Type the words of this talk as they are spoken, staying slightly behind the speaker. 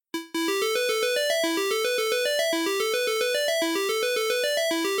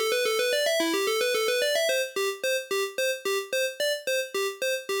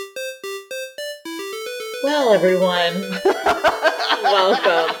Well, everyone,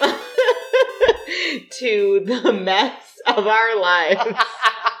 welcome to the mess of our lives.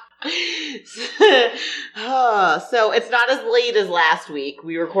 So it's not as late as last week.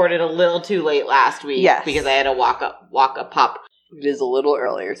 We recorded a little too late last week because I had to walk a pup. It is a little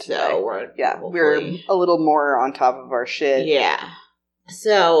earlier today. So we're a little more on top of our shit. Yeah.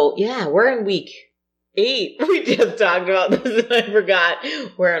 So, we're in week 8. We just talked about this and I forgot.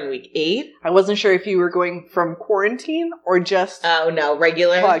 We're on week 8. I wasn't sure if you were going from quarantine or just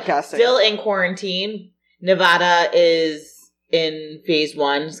regular podcasting. Still in quarantine. Nevada is in phase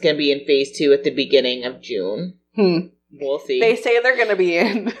 1. It's going to be in phase 2 at the beginning of June. We'll see. They say they're going to be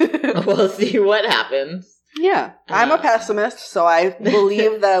in. We'll see what happens. Yeah. I'm a pessimist, so I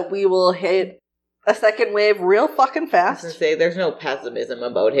believe that we will hit a second wave real fucking fast. I was going to say, there's no pessimism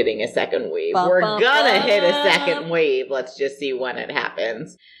about hitting a second wave. We're gonna hit a second wave. Let's just see when it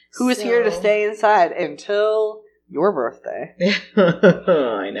happens. Who's here to stay inside until your birthday?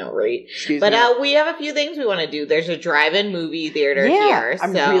 I know, right? Excuse me. We have a few things we want to do. There's a drive-in movie theater here.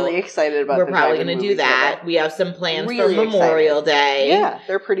 I'm really excited about We're probably going to do that. Theater. We have some plans for Memorial Day. Yeah,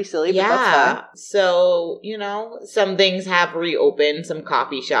 they're pretty silly, but that's fine. So, some things have reopened, some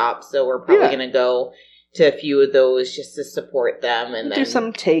coffee shops, so we're probably going to go to a few of those just to support them. And then do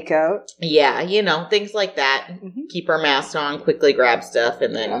some takeout. Yeah, things like that. Mm-hmm. Keep our masks on, quickly grab stuff,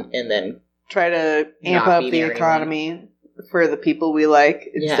 and then try to amp up the economy for the people we like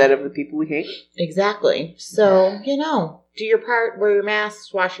instead of the people we hate. Exactly. So, do your part, wear your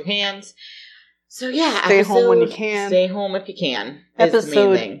masks, wash your hands. So, stay home when you can. Stay home if you can.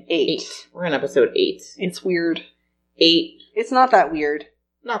 Episode 8. We're on episode 8. It's weird. 8. It's not that weird.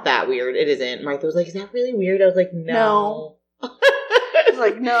 Not that weird. It isn't. Martha was like, is that really weird? I was like, no. I was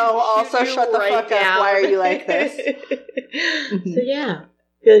like, no. Also, shut the fuck up. Why are you like this? So, I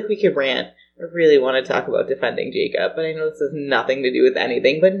feel like we could rant. I really want to talk about Defending Jacob, but I know this has nothing to do with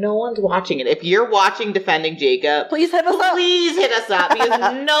anything, but no one's watching it. If you're watching Defending Jacob, please hit us up. Please hit us up,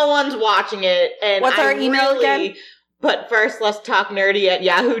 because no one's watching it. And what's our email again? But first, let's talk nerdy at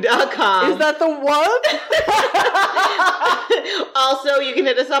yahoo.com. Is that the one? Also, you can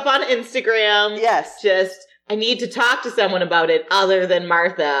hit us up on Instagram. Yes. I need to talk to someone about it other than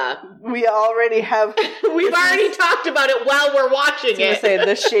Martha. We already have. We've already talked about it while we're watching it. I was going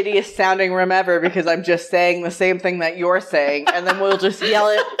to say the shittiest sounding room ever, because I'm just saying the same thing that you're saying, and then we'll just yell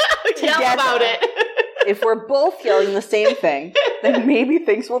it together. Yell about it. If we're both yelling the same thing, then maybe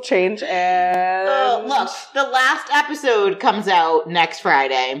things will change. And look, the last episode comes out next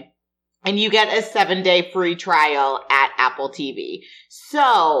Friday. And you get a 7-day free trial at Apple TV.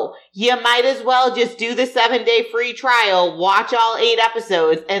 So, you might as well just do the 7-day free trial, watch all 8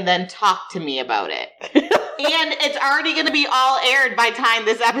 episodes, and then talk to me about it. And it's already going to be all aired by time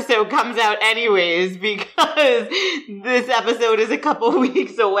this episode comes out anyways, because this episode is a couple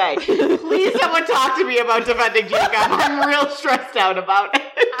weeks away. Please someone talk to me about Defending Jacob. I'm real stressed out about it.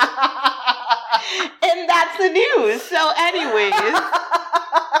 And that's the news. So anyways...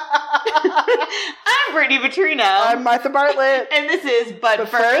 I'm Brittany Vitrino. I'm Martha Bartlett. And this is But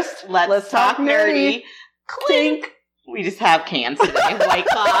First, Let's Talk Nerdy. Clink. We just have cans today. White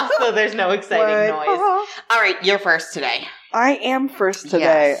Claw, so there's no exciting noise. All right, you're first today. I am first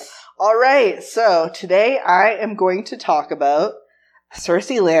today. Yes. All right, so today I am going to talk about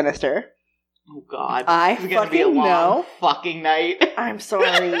Cersei Lannister. Oh, God. I fucking know. Fucking night. I'm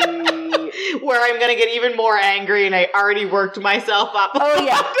sorry. Where I'm going to get even more angry, and I already worked myself up. Oh,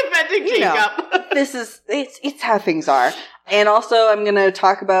 yeah. Defending Jacob. It's how things are. And also, I'm going to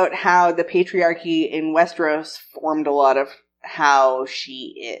talk about how the patriarchy in Westeros formed a lot of how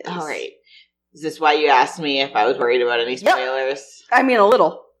she is. All right. Is this why you asked me if I was worried about any spoilers? Yep. I mean, a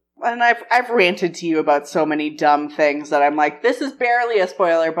little. And I've ranted to you about so many dumb things that I'm like, this is barely a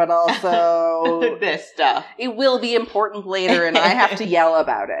spoiler, but also... this stuff. It will be important later, and I have to yell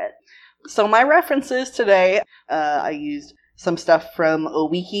about it. So my references today, I used some stuff from a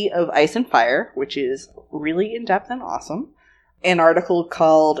wiki of Ice and Fire, which is really in-depth and awesome. An article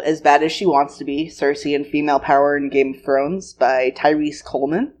called As Bad as She Wants to Be, Cersei and Female Power in Game of Thrones by Tyrese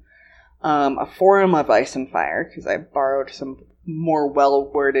Coleman. A forum of Ice and Fire, because I borrowed some more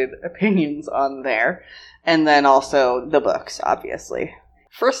well-worded opinions on there. And then also the books, obviously.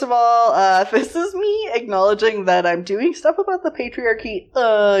 First of all, this is me acknowledging that I'm doing stuff about the patriarchy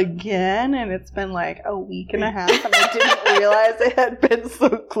again, and it's been like a week and a half, and I didn't realize it had been so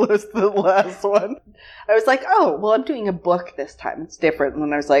close to the last one. I was like, oh, well, I'm doing a book this time. It's different. And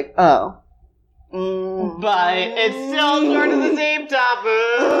then I was like, oh, But it's still sort of the same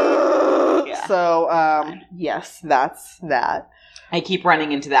topic. Yeah. So, yes, that's that. I keep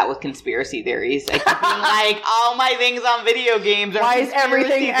running into that with conspiracy theories. I keep being like, all my things on video games are Why is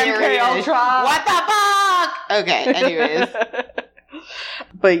everything MK Ultra? What the fuck? Okay, anyways.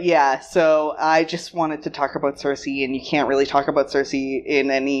 But yeah, so I just wanted to talk about Cersei, and you can't really talk about Cersei in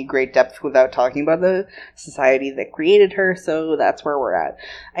any great depth without talking about the society that created her, so that's where we're at.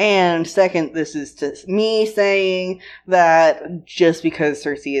 And second, this is just me saying that just because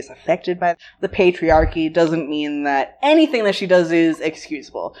Cersei is affected by the patriarchy doesn't mean that anything that she does is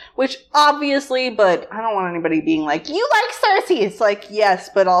excusable. Which, obviously, but I don't want anybody being like, you like Cersei! It's like, yes,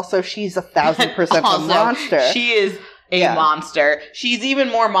 but also she's 1,000% Also, a monster. She is a monster. She's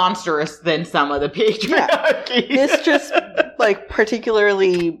even more monstrous than some of the patriarchy. Yeah. This just, like,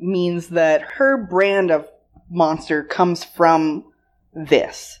 particularly means that her brand of monster comes from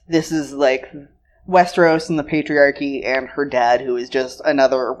this. This is, like, Westeros and the patriarchy and her dad, who is just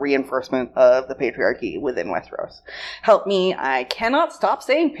another reinforcement of the patriarchy within Westeros. Help me, I cannot stop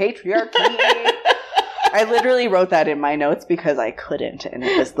saying patriarchy. I literally wrote that in my notes because I couldn't, and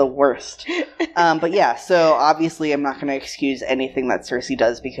it was the worst. But yeah, so obviously I'm not going to excuse anything that Cersei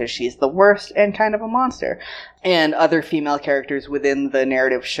does because she's the worst and kind of a monster. And other female characters within the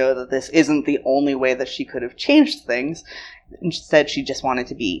narrative show that this isn't the only way that she could have changed things. Instead, she just wanted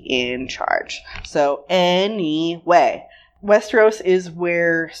to be in charge. So anyway, Westeros is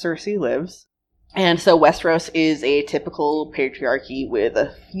where Cersei lives. And so Westeros is a typical patriarchy with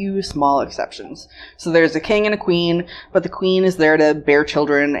a few small exceptions. So there's a king and a queen, but the queen is there to bear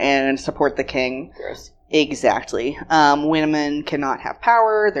children and support the king. Gross. Exactly. Women cannot have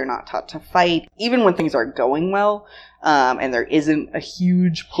power. They're not taught to fight. Even when things are going well, and there isn't a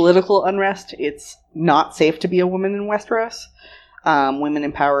huge political unrest, it's not safe to be a woman in Westeros. Women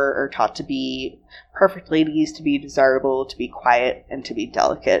in power are taught to be perfect ladies, to be desirable, to be quiet, and to be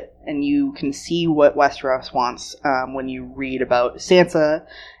delicate. And you can see what Westeros wants when you read about Sansa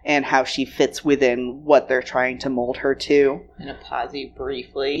and how she fits within what they're trying to mold her to. I'm going to pause you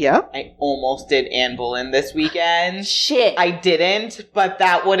briefly. Yeah? I almost did Anne Boleyn this weekend. Shit! I didn't, but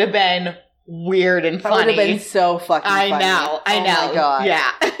that would have been weird and funny. That would have been so fucking funny. I know. Oh my god.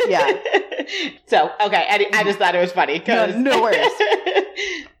 Yeah. Yeah. So, okay, I just thought it was funny. No worries.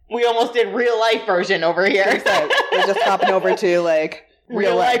 We almost did real life version over here. We're just hopping over to, like,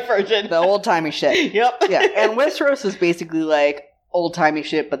 real life version. The old-timey shit. Yep. Yeah, and Westeros is basically, like, old-timey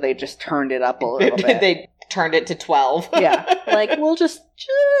shit, but they just turned it up a little bit. They turned it to 12. Yeah. Like, we'll just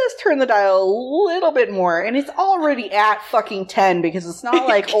turn the dial a little bit more, and it's already at fucking 10, because it's not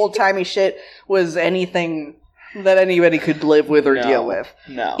like old-timey shit was anything that anybody could live with or deal with.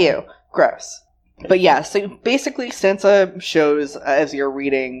 No. Ew. Gross. But yeah, so basically Sansa shows, as you're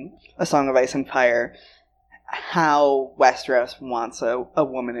reading A Song of Ice and Fire, how Westeros wants a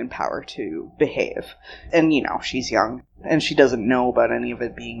woman in power to behave. And, you know, she's young, and she doesn't know about any of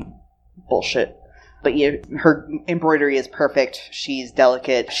it being bullshit. But yeah, her embroidery is perfect. She's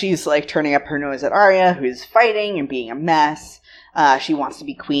delicate. She's, like, turning up her nose at Arya, who's fighting and being a mess. She wants to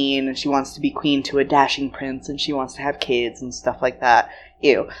be queen, and she wants to be queen to a dashing prince, and she wants to have kids and stuff like that.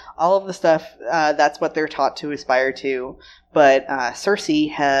 Ew. All of the stuff, that's what they're taught to aspire to. But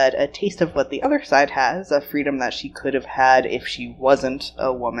Cersei had a taste of what the other side has, a freedom that she could have had if she wasn't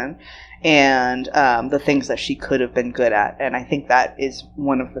a woman, and the things that she could have been good at. And I think that is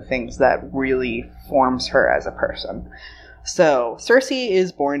one of the things that really forms her as a person. So, Cersei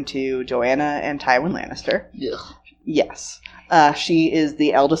is born to Joanna and Tywin Lannister. Ugh. Yes. She is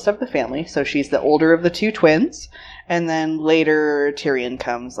the eldest of the family, so she's the older of the two twins. And then later, Tyrion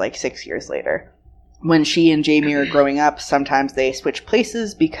comes, like, 6 years later. When she and Jaime are growing up, sometimes they switch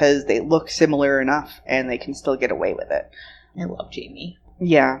places because they look similar enough and they can still get away with it. I love Jaime.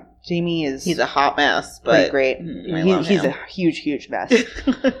 Yeah, Jaime is... He's a hot mess, but... Great. He's a huge, huge mess.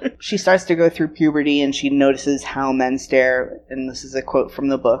 She starts to go through puberty and she notices how men stare, and this is a quote from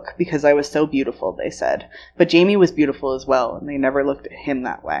the book, "Because I was so beautiful," they said. But Jaime was beautiful as well, and they never looked at him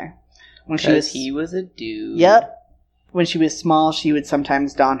that way. Because he was a dude. Yep. When she was small, she would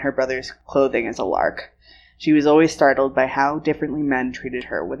sometimes don her brother's clothing as a lark. She was always startled by how differently men treated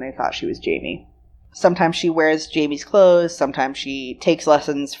her when they thought she was Jaime. Sometimes she wears Jaime's clothes, sometimes she takes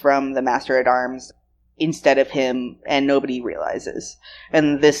lessons from the Master-at-Arms instead of him, and nobody realizes.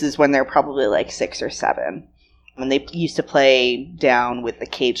 And this is when they're probably like 6 or 7. And they used to play down with the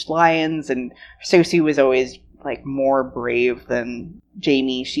caged lions, and Cersei was always like more brave than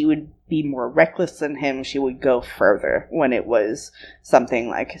Jaime. She would be more reckless than him. She would go further when it was something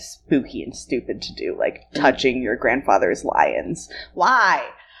like spooky and stupid to do, like touching your grandfather's lions. Why?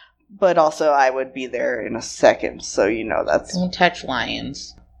 But also, I would be there in a second, so that's... Don't touch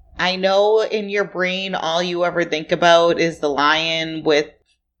lions. I know in your brain all you ever think about is the lion with...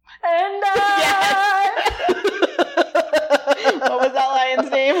 And What was that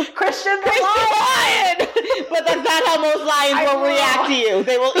lion's name? Christian the Lion! But that's not how most lions will react to you.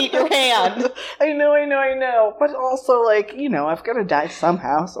 They will eat your hand. I know. But also, I've got to die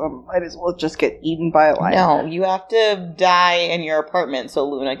somehow, so I might as well just get eaten by a lion. No, you have to die in your apartment so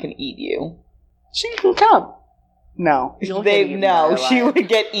Luna can eat you. She can come. No. She would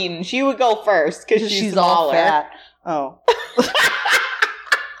get eaten. She would go first because she's smaller. All fat. Oh.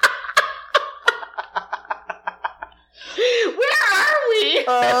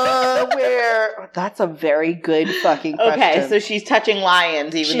 Where? That's a very good fucking question. Okay, so she's touching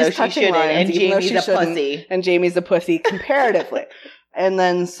lions even though she shouldn't, and Jamie's a pussy. And Jamie's a pussy comparatively. And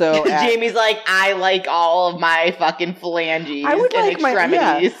then Jamie's like, I like all of my fucking phalanges and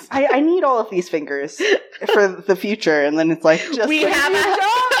extremities. I need all of these fingers for the future. And then it's like, just we have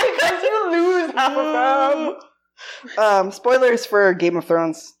because you lose half of them. Spoilers for Game of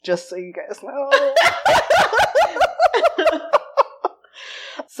Thrones, just so you guys know.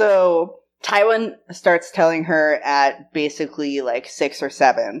 So Tywin starts telling her at basically 6 or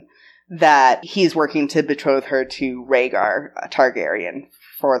 7 that he's working to betroth her to Rhaegar Targaryen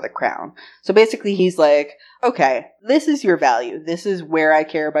for the crown. So basically he's like, okay, this is your value. This is where I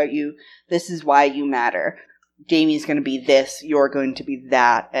care about you. This is why you matter. Jaime's going to be this, you're going to be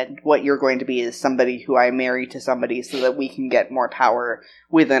that, and what you're going to be is somebody who I marry to somebody so that we can get more power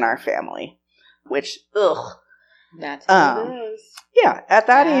within our family. Which, ugh. That's what it is. Yeah, at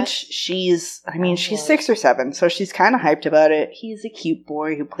that age, she's 6 or 7, so she's kind of hyped about it. He's a cute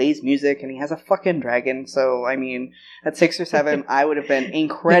boy who plays music, and he has a fucking dragon, so, at 6 or 7, I would have been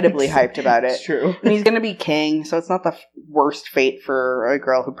incredibly hyped about it. It's true. And he's gonna be king, so it's not the worst fate for a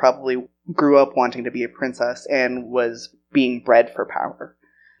girl who probably grew up wanting to be a princess and was being bred for power.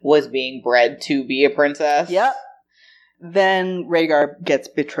 Was being bred to be a princess? Yep. Then Rhaegar gets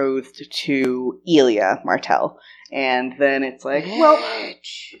betrothed to Elia Martell. And then it's like, well,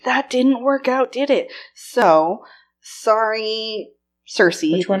 that didn't work out, did it? So, sorry,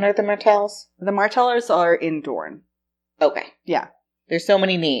 Cersei. Which one are the Martells? The Martellers are in Dorne. Okay. Yeah. There's so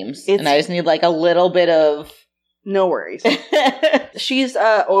many names. And I just need a little bit of... No worries. She's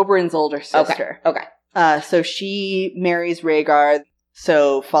Oberyn's older sister. Okay. So she marries Rhaegar.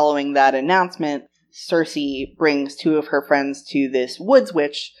 So following that announcement, Cersei brings 2 of her friends to this woods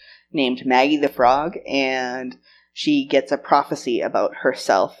witch named Maggie the Frog, and she gets a prophecy about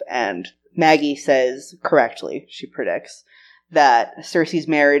herself, and Maggie says, correctly, she predicts, that Cersei's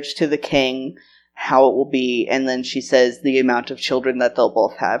marriage to the king, how it will be, and then she says the amount of children that they'll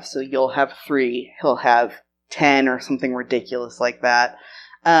both have. So you'll have 3, he'll have 10 or something ridiculous like that.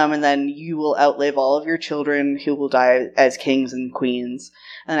 And then you will outlive all of your children who will die as kings and queens.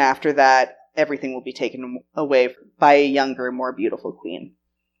 And after that, everything will be taken away by a younger, more beautiful queen.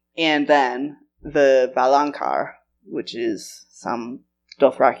 And then the Valankar, which is some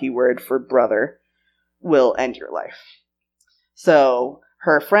Dothraki word for brother, will end your life. So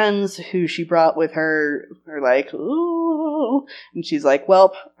her friends who she brought with her are like, ooh. And she's like,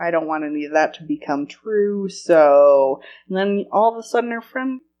 well, I don't want any of that to become true, so... And then all of a sudden her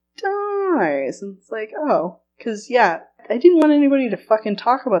friend dies. And it's like, oh. Because, yeah, I didn't want anybody to fucking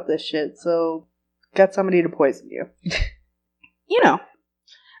talk about this shit, so got somebody to poison you.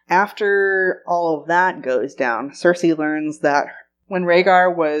 After all of that goes down, Cersei learns that when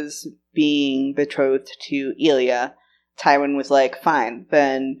Rhaegar was being betrothed to Elia, Tywin was like, fine,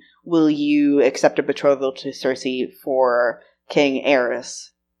 then will you accept a betrothal to Cersei for King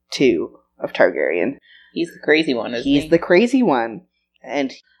Aerys II of Targaryen? He's the crazy one, isn't he? He's the crazy one.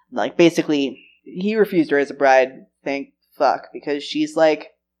 And, basically, he refused her as a bride, thank fuck, because she's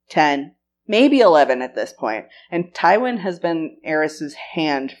 10, maybe 11 at this point. And Tywin has been Aerys'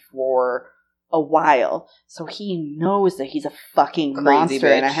 hand for a while, so he knows that he's a fucking crazy monster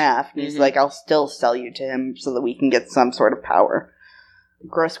bitch and a half. And he's like, I'll still sell you to him so that we can get some sort of power.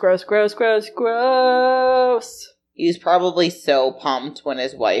 Gross, gross, gross, gross, gross. He was probably so pumped when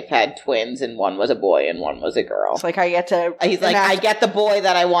his wife had twins and one was a boy and one was a girl. It's like, I get to... He's like, I get the boy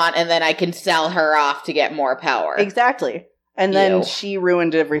that I want and then I can sell her off to get more power. Exactly. And then she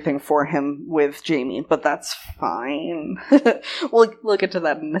ruined everything for him with Jaime, but that's fine. We'll get to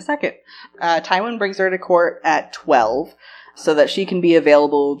that in a second. Tywin brings her to court at 12 so that she can be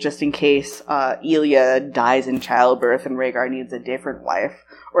available just in case Elia dies in childbirth and Rhaegar needs a different wife,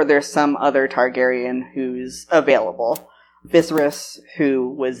 or there's some other Targaryen who's available. Viserys, who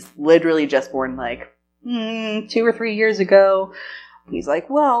was literally just born 2 or 3 years ago, He's like,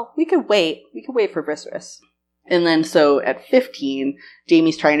 well, we could wait. We could wait for Viserys. And then so at 15,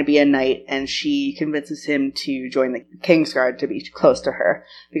 Jaime's trying to be a knight, and she convinces him to join the Kingsguard to be close to her.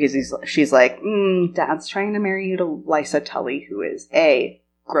 Because she's like, Dad's trying to marry you to Lysa Tully, who is A,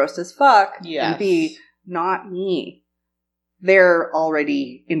 gross as fuck, and B, not me. They're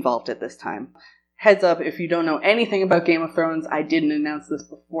already involved at this time. Heads up, if you don't know anything about Game of Thrones, I didn't announce this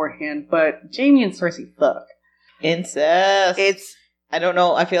beforehand, but Jaime and Cersei fuck. Incest. I don't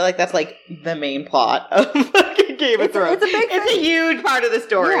know. I feel like that's like the main plot of Game of Thrones. It's a huge part of the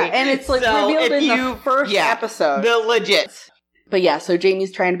story. Yeah, and it's like revealed in the first episode. The legit. But yeah, so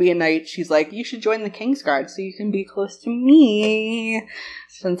Jaime's trying to be a knight. She's like, you should join the Kingsguard so you can be close to me.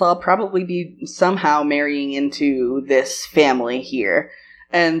 Since I'll probably be somehow marrying into this family here.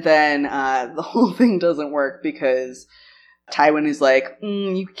 And then the whole thing doesn't work because Tywin is like,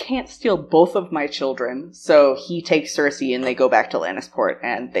 you can't steal both of my children. So he takes Cersei and they go back to Lannisport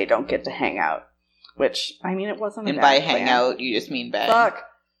and they don't get to hang out. Which, I mean, it wasn't a bad plan. And by hang out, you just mean bang. Fuck.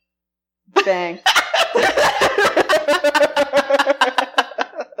 Bang.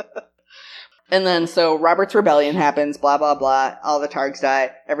 And then, so Robert's rebellion happens, blah, blah, blah. All the Targs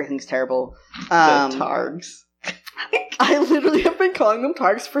die. Everything's terrible. The Targs. I literally have been calling them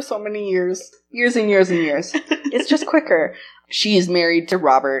Targs for so many years. Years and years and years. It's just quicker. She's married to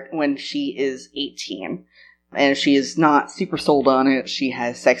Robert when she is 18. And she is not super sold on it. She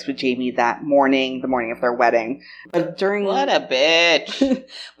has sex with Jaime that morning, the morning of their wedding. But during... What a bitch.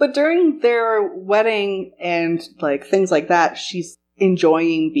 But during their wedding and, like, things like that, she's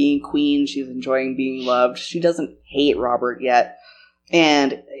enjoying being queen. She's enjoying being loved. She doesn't hate Robert yet.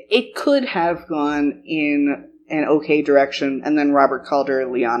 And it could have gone in an okay direction, and then Robert called her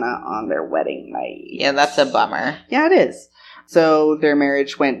Lyanna on their wedding night. Yeah, that's a bummer. Yeah, it is. So their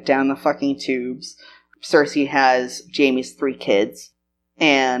marriage went down the fucking tubes. Cersei has Jaime's 3 kids,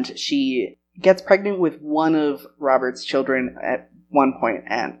 and she gets pregnant with one of Robert's children at one point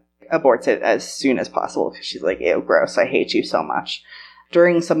and aborts it as soon as possible because she's like, ew, gross, I hate you so much.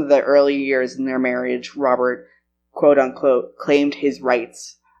 During some of the early years in their marriage, Robert, quote-unquote, claimed his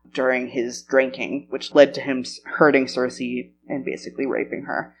rights during his drinking, which led to him hurting Cersei and basically raping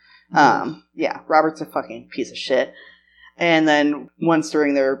her. Yeah, Robert's a fucking piece of shit. And then once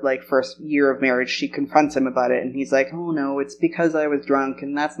during their, like, first year of marriage, she confronts him about it, and he's like, oh no, it's because I was drunk,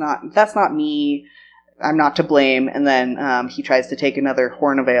 and that's not me. I'm not to blame. And then he tries to take another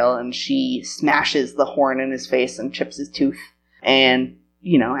horn of ale, and she smashes the horn in his face and chips his tooth. And,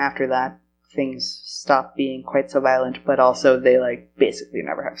 you know, after that, things stop being quite so violent, but also they, like, basically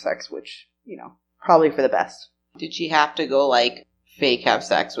never have sex, which, you know, probably for the best. Did she have to go, like, fake have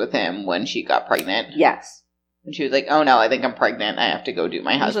sex with him when she got pregnant? Yes. And she was like, oh no, I think I'm pregnant. I have to go do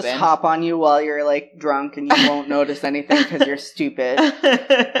my husband. Just hop on you while you're, like, drunk and you won't notice anything because you're stupid.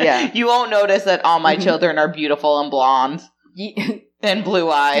 Yeah. You won't notice that all my children are beautiful and blonde. And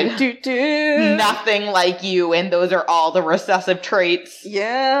blue-eyed. Nothing like you, and those are all the recessive traits.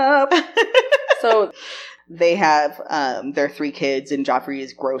 Yep. So they have their 3 kids, and Joffrey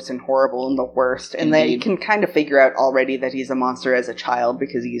is gross and horrible and the worst. And they can kind of figure out already that he's a monster as a child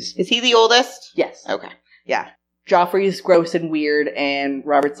because he's... Is he the oldest? Yes. Okay. Yeah. Joffrey's gross and weird, and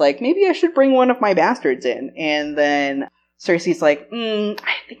Robert's like, maybe I should bring one of my bastards in. And then Cersei's like,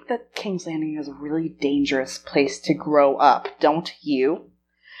 I think that King's Landing is a really dangerous place to grow up, don't you?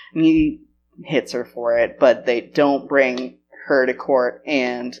 And he hits her for it, but they don't bring her to court,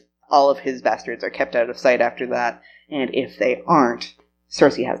 and all of his bastards are kept out of sight after that. And if they aren't,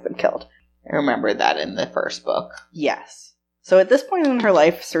 Cersei has them killed. I remember that in the first book. Yes. So at this point in her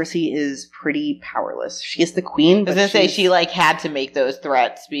life, Cersei is pretty powerless. She is the queen. I was going to say, she, like, had to make those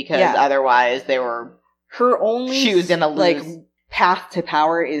threats because otherwise they were... Her only, she was going to lose. Like, path to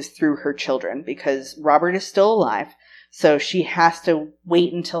power is through her children because Robert is still alive. So she has to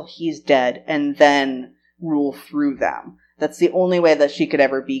wait until he's dead and then rule through them. That's the only way that she could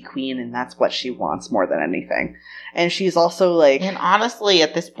ever be queen, and that's what she wants more than anything. And she's also, like... And honestly,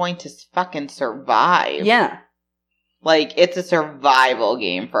 at this point, to fucking survive. Yeah. Like, it's a survival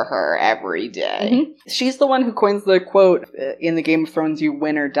game for her every day. Mm-hmm. She's the one who coins the quote, in the Game of Thrones, you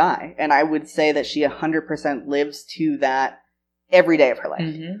win or die. And I would say that she 100% lives to that every day of her life.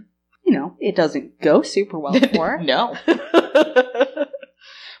 Mm-hmm. You know, it doesn't go super well for her. No.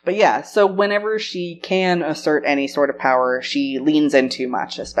 But yeah, so whenever she can assert any sort of power, she leans in too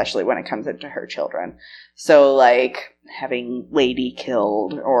much, especially when it comes into her children. So, like, having Lady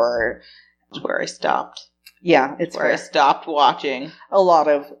killed, or... Where I stopped. Yeah, it's where I fair. stopped watching. A lot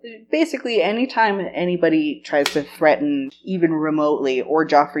of, basically anytime anybody tries to threaten even remotely, or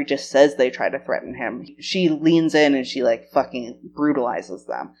Joffrey just says they try to threaten him, she leans in and she like fucking brutalizes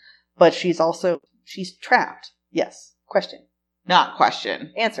them. But she's trapped. Yes. Question. Not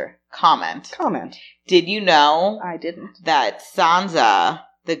question. Answer. Comment. Did you know I didn't. that Sansa,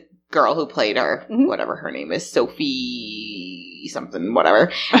 the girl who played her, Mhm. whatever her name is, Sophie something,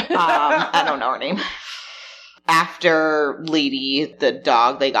 whatever. I don't know her name. After Lady, the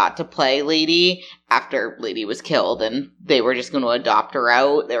dog they got to play Lady, after Lady was killed and they were just going to adopt her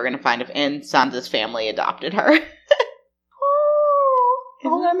out, they were going to find and Sansa's family adopted her.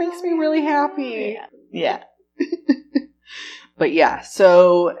 Oh, that makes me really happy. Yeah. But yeah,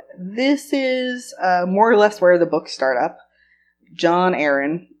 so this is more or less where the books start up. Jon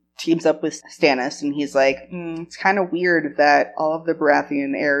Arryn teams up with Stannis, and he's like, it's kind of weird that all of the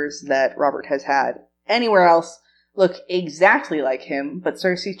Baratheon heirs that Robert has had anywhere else look exactly like him, but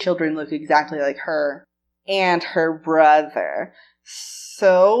Cersei's children look exactly like her and her brother.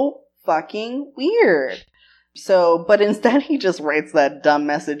 So fucking weird. So, but instead he just writes that dumb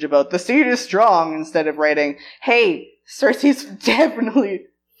message about the seed is strong instead of writing, hey, Cersei's definitely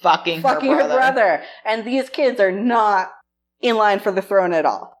Fucking her brother. And these kids are not in line for the throne at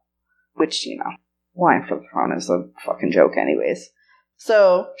all. Which, line for the throne is a fucking joke anyways.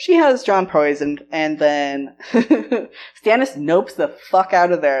 So, she has Jon poisoned, and then Stannis nopes the fuck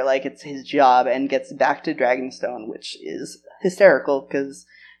out of there like it's his job and gets back to Dragonstone, which is hysterical because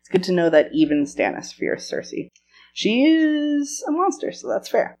it's good to know that even Stannis fears Cersei. She is a monster, so that's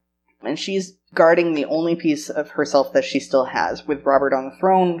fair. And she's guarding the only piece of herself that she still has. With Robert on the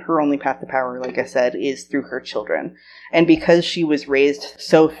throne, her only path to power, like I said, is through her children. And because she was raised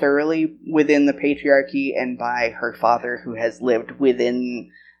so thoroughly within the patriarchy and by her father, who has lived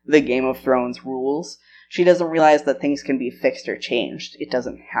within the Game of Thrones rules, she doesn't realize that things can be fixed or changed. It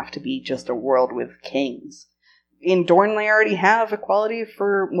doesn't have to be just a world with kings. In Dorne, they already have equality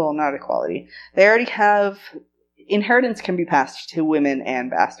not equality. They already have inheritance can be passed to women and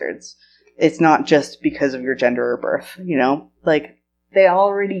bastards. It's not just because of your gender or birth, Like, they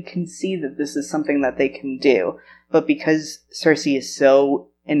already can see that this is something that they can do. But because Cersei is so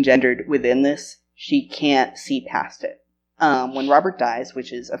engendered within this, she can't see past it. When Robert dies,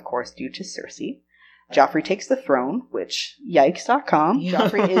 which is, of course, due to Cersei, Joffrey takes the throne, which, yikes.com.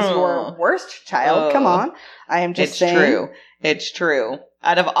 Joffrey is your worst child. Come on. I am just saying. It's true.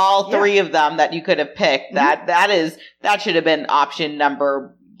 Out of all three of them that you could have picked, that should have been option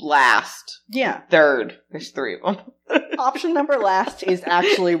number last. Yeah. Third. There's three of them. Option number last is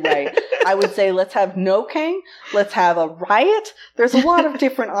actually right. I would say let's have no king. Let's have a riot. There's a lot of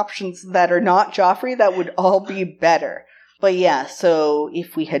different options that are not Joffrey that would all be better. But yeah, so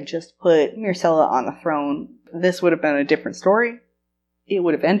if we had just put Myrcella on the throne, this would have been a different story. It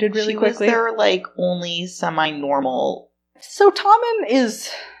would have ended really quickly. She was their, only semi-normal. So Tommen is...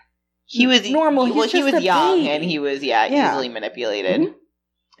 He was normal. He was young, baby. And he was, easily manipulated. Mm-hmm.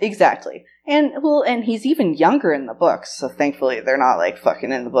 Exactly. And he's even younger in the books, so thankfully they're not,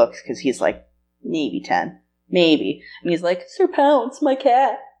 fucking in the books, because he's, maybe 10. Maybe. And he's like, Sir Pounce, my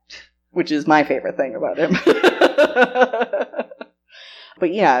cat. Which is my favorite thing about him.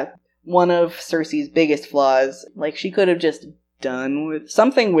 But yeah, one of Cersei's biggest flaws, she could have just done with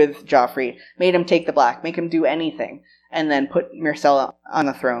something with Joffrey, made him take the black, make him do anything, and then put Myrcella on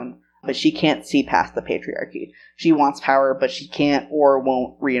the throne. But she can't see past the patriarchy. She wants power, but she can't or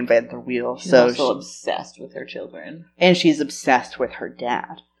won't reinvent the wheel. She's also obsessed with her children. And she's obsessed with her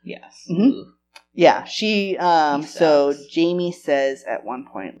dad. Yes. Mm-hmm. Yeah, so Jaime says at one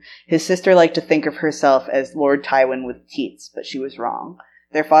point, his sister liked to think of herself as Lord Tywin with teats, but she was wrong.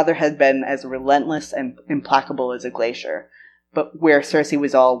 Their father had been as relentless and implacable as a glacier, but where Cersei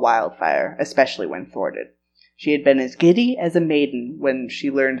was all wildfire, especially when thwarted. She had been as giddy as a maiden when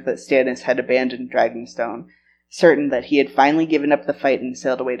she learned that Stannis had abandoned Dragonstone, certain that he had finally given up the fight and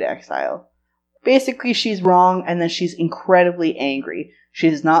sailed away to exile. Basically, she's wrong, and then she's incredibly angry. She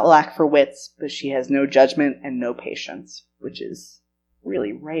does not lack for wits, but she has no judgment and no patience, which is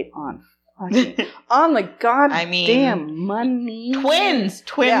really right on fucking on the goddamn money. Twins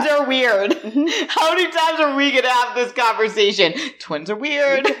are weird. Mm-hmm. How many times are we gonna have this conversation? Twins are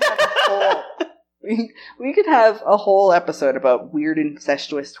weird. We could have a whole episode about weird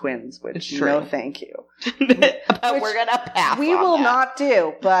incestuous twins, which no thank you. But we're gonna pass. We will not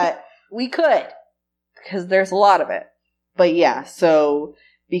do, but we could, because there's a lot of it. But yeah, so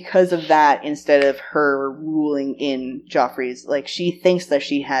because of that, instead of her ruling in Joffrey's, she thinks that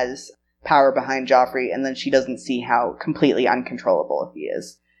she has power behind Joffrey, and then she doesn't see how completely uncontrollable he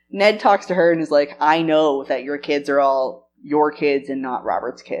is. Ned talks to her and is like, I know that your kids are all your kids and not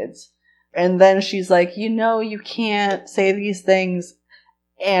Robert's kids. And then she's like, you can't say these things,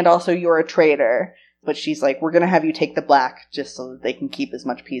 and also you're a traitor. But she's like, we're going to have you take the black just so that they can keep as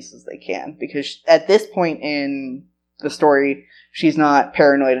much peace as they can. Because at this point in the story, she's not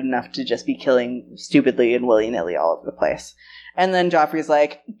paranoid enough to just be killing stupidly and willy-nilly all over the place. And then Joffrey's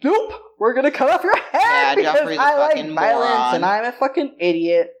like, nope, we're going to cut off your head because Joffrey's I a like fucking violence moron. and I'm a fucking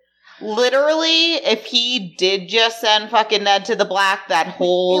idiot. Literally, if he did just send fucking Ned to the black, that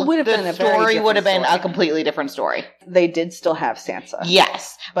whole It would have been a very story would have been different a completely different story. They did still have Sansa.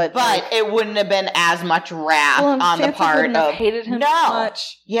 Yes, But it wouldn't have been as much wrath on the Sansa part wouldn't have of hated him no.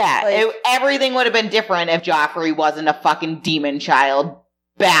 much. Yeah, Like- everything would have been different if Joffrey wasn't a fucking demon child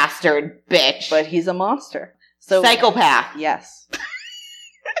bastard bitch. But he's a monster. So Psychopath. Yes.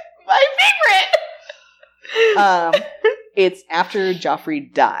 My favorite. It's after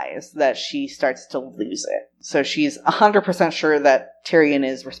Joffrey dies that she starts to lose it. So she's 100% sure that Tyrion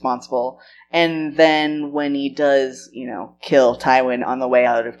is responsible. And then when he does, kill Tywin on the way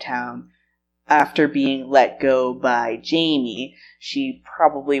out of town, after being let go by Jaime, she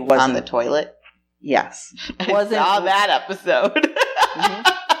probably wasn't... On the toilet? Yes. I saw that episode.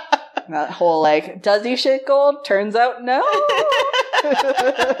 Mm-hmm. That whole, does he shit gold? Turns out no.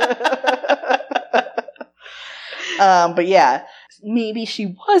 But yeah, maybe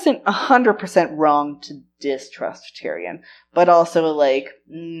she wasn't 100% wrong to distrust Tyrion, but also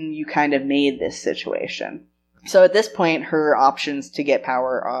you kind of made this situation. So at this point, her options to get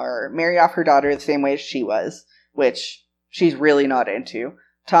power are marry off her daughter the same way as she was, which she's really not into.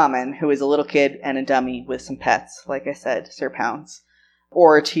 Tommen, who is a little kid and a dummy with some pets, like I said, Sir Pounce.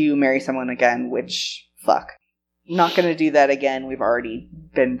 Or to marry someone again, which, fuck. Not gonna do that again. We've already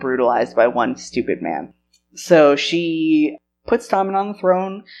been brutalized by one stupid man. So she puts Tommen on the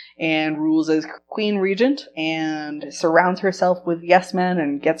throne and rules as Queen Regent and surrounds herself with yes men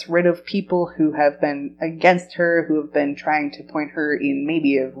and gets rid of people who have been against her, who have been trying to point her in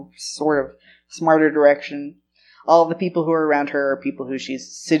maybe a sort of smarter direction. All the people who are around her are people who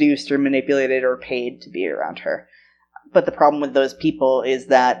she's seduced or manipulated or paid to be around her. But the problem with those people is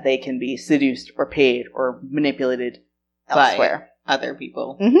that they can be seduced or paid or manipulated elsewhere. By other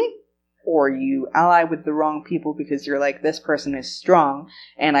people. Mm-hmm. Or you ally with the wrong people because you're like, this person is strong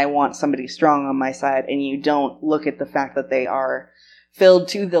and I want somebody strong on my side, and you don't look at the fact that they are filled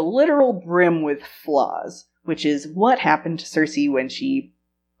to the literal brim with flaws, which is what happened to Cersei when she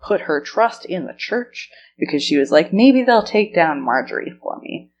put her trust in the church because she was like, maybe they'll take down Marjorie for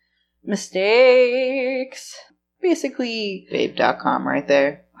me. Mistakes. Basically, Babe.com right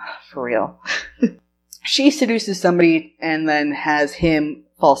there. for real. She seduces somebody and then has him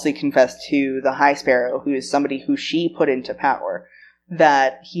falsely confess to the High Sparrow, who is somebody who she put into power,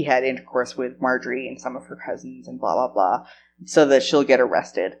 that he had intercourse with Marjorie and some of her cousins and blah, blah, blah, so that she'll get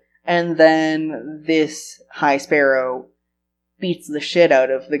arrested. And then this High Sparrow beats the shit out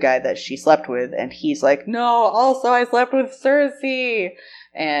of the guy that she slept with, and he's like, no, also I slept with Cersei!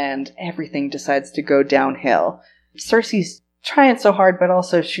 And everything decides to go downhill. Cersei's trying so hard, but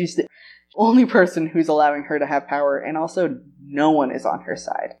also she's the only person who's allowing her to have power, and also no one is on her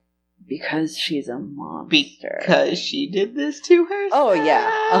side. Because she's a monster. Because she did this to herself. Oh yeah,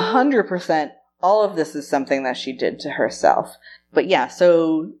 100%. All of this is something that she did to herself. But yeah,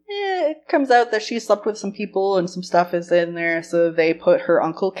 so it comes out that she slept with some people and some stuff is in there, so they put her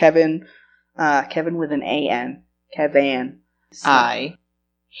uncle Kevin, Kevin with an A-N, Kevin. So. I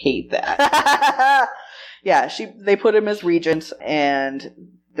hate that. Yeah, they put him as regent,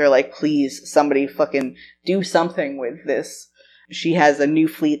 and they're like, please, somebody fucking do something with this. She has a new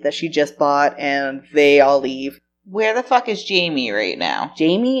fleet that she just bought, and they all leave. Where the fuck is Jaime right now?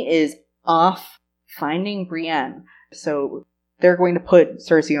 Jaime is off finding Brienne. So they're going to put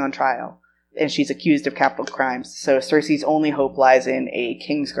Cersei on trial, and she's accused of capital crimes. So Cersei's only hope lies in a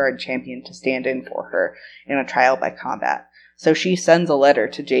Kingsguard champion to stand in for her in a trial by combat. So she sends a letter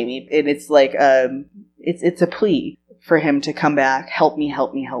to Jaime, and it's like, it's a plea for him to come back. Help me,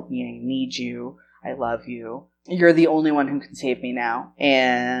 help me, help me. I need you. I love you. You're the only one who can save me now.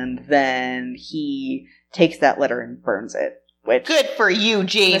 And then he takes that letter and burns it. Which, good for you,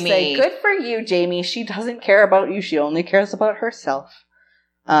 Jaime. Good for you, Jaime. She doesn't care about you. She only cares about herself.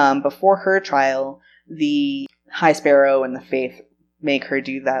 Before her trial, the High Sparrow and the Faith make her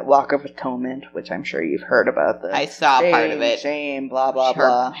do that Walk of Atonement, which I'm sure you've heard about. I saw part of it. Shame, blah, blah, her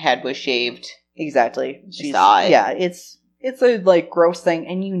blah. head was shaved. Exactly. I saw it. Yeah, it's a gross thing,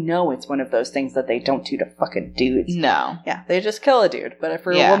 and you know it's one of those things that they don't do to fucking dudes. No. Yeah, they just kill a dude. But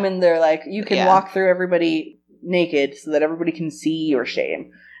for a woman, they're like, you can walk through everybody naked so that everybody can see your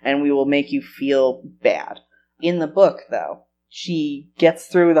shame, and we will make you feel bad. In the book, though, she gets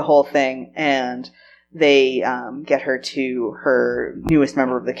through the whole thing, and they get her to her newest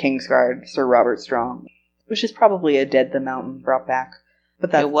member of the Kingsguard, Sir Robert Strong, which is probably a Dead the Mountain brought back.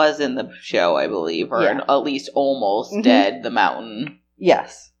 But it was in the show, I believe, or at least almost Dead the Mountain.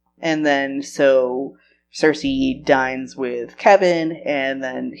 Yes. And then so Cersei dines with Kevin, and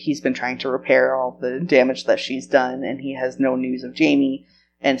then he's been trying to repair all the damage that she's done, and he has no news of Jaime,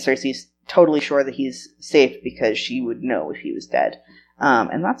 and Cersei's totally sure that he's safe because she would know if he was dead.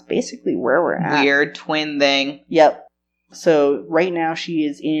 And that's basically where we're at. Weird twin thing. Yep. So right now she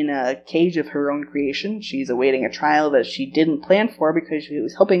is in a cage of her own creation. She's awaiting a trial that she didn't plan for because she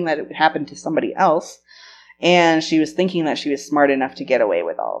was hoping that it would happen to somebody else. And she was thinking that she was smart enough to get away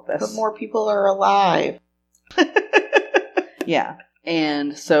with all of this. But more people are alive. Yeah.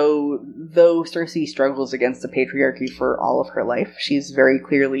 And so, though Cersei struggles against the patriarchy for all of her life, she's very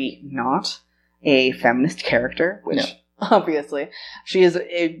clearly not a feminist character, which, obviously, she is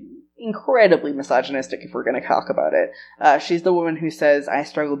incredibly misogynistic if we're going to talk about it. She's the woman who says, I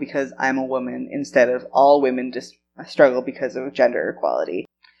struggle because I'm a woman, instead of all women just struggle because of gender equality.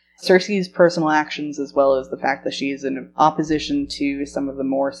 Cersei's personal actions, as well as the fact that she is in opposition to some of the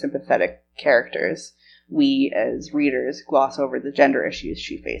more sympathetic characters, we as readers gloss over the gender issues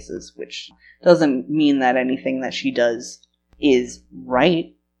she faces, which doesn't mean that anything that she does is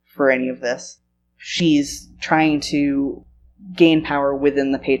right for any of this. She's trying to gain power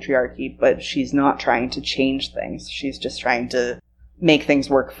within the patriarchy, but she's not trying to change things. She's just trying to make things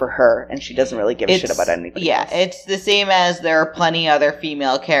work for her, and she doesn't really give a shit about anybody else. It's the same as there are plenty other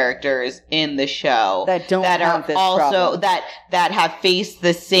female characters in the show that don't have this problem. that have faced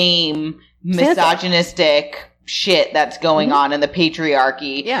the same misogynistic shit that's going on in the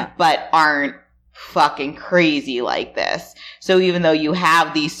patriarchy, but aren't fucking crazy like this. So even though you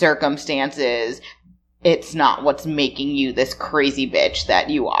have these circumstances, it's not what's making you this crazy bitch that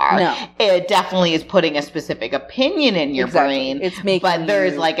you are. No. It definitely is putting a specific opinion in your brain. It's making but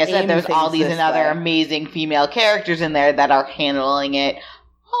there's, like I said, there's all these other way. Amazing female characters in there that are handling it a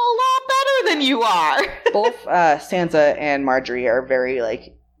lot better than you are. Both Sansa and Marjorie are very,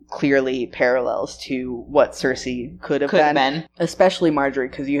 like, clearly parallels to what Cersei could have been. Especially Marjorie,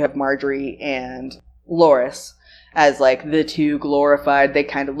 because you have Marjorie and Loras as, like, the two glorified, they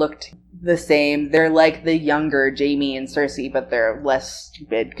kind of looked the same. They're like the younger Jaime and Cersei, but they're less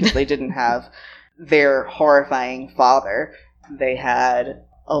stupid because they didn't have their horrifying father. They had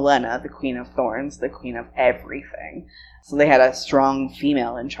Olenna, the Queen of Thorns, the queen of everything. So they had a strong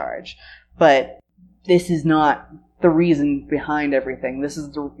female in charge. But this is not the reason behind everything. This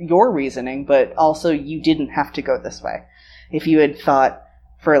is your reasoning, but also you didn't have to go this way. If you had thought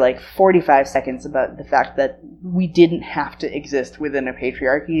for like 45 seconds about the fact that we didn't have to exist within a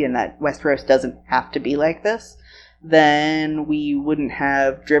patriarchy and that Westeros doesn't have to be like this, then we wouldn't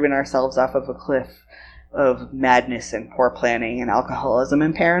have driven ourselves off of a cliff of madness and poor planning and alcoholism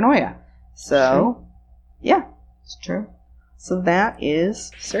and paranoia. So, yeah. It's true. So that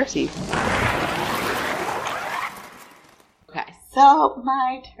is Cersei. Okay, so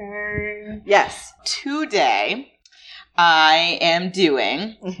my turn. Yes. Today, I am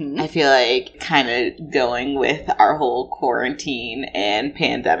doing, I feel like, kind of going with our whole quarantine and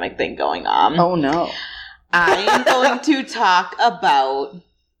pandemic thing going on. Oh, no. I am going to talk about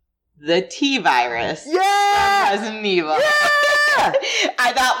the T-virus. Yeah! From Resident Evil. Yeah!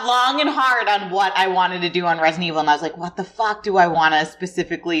 I thought long and hard on what I wanted to do on Resident Evil, and I was like, what the fuck do I want to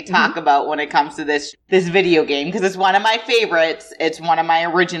specifically talk about when it comes to this video game? Because it's one of my favorites. It's one of my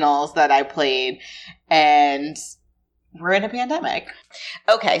originals that I played, and we're in a pandemic.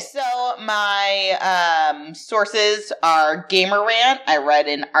 Okay, so my sources are Gamer Rant. I read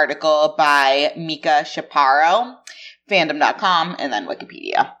an article by Mika Chaparro, fandom.com, and then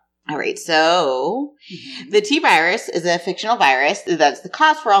Wikipedia. All right, so the T-virus is a fictional virus that's the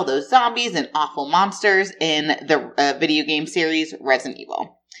cause for all those zombies and awful monsters in the video game series Resident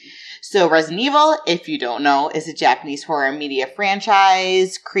Evil. So Resident Evil, if you don't know, is a Japanese horror media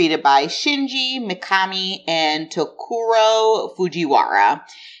franchise created by Shinji Mikami and Tokuro Fujiwara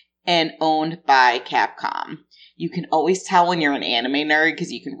and owned by Capcom. You can always tell when you're an anime nerd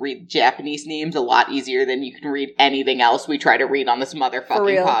because you can read Japanese names a lot easier than you can read anything else we try to read on this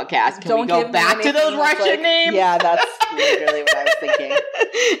motherfucking podcast. Can we go back to those Russian names? Yeah, that's literally what I was thinking.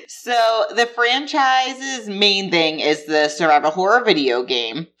 So the franchise's main thing is the survival horror video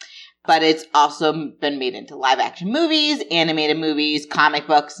game. But it's also been made into live-action movies, animated movies, comic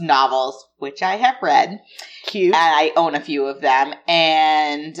books, novels, which I have read. Cute. And I own a few of them.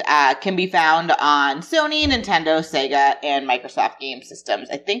 And can be found on Sony, Nintendo, Sega, and Microsoft game systems.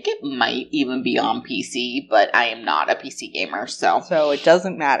 I think it might even be on PC, but I am not a PC gamer, so. So it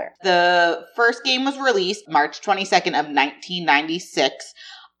doesn't matter. The first game was released March 22nd of 1996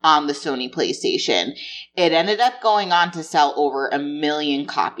 on the Sony PlayStation. It ended up going on to sell over 1 million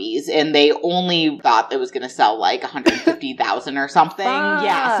copies, and they only thought it was going to sell like 150,000 or something.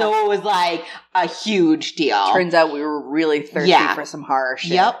 Yeah, so it was like a huge deal. Turns out we were really thirsty for some horror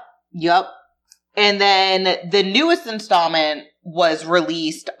shit. Yep. And then the newest installment was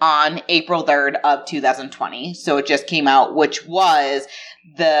released on April 3rd of 2020. So it just came out, which was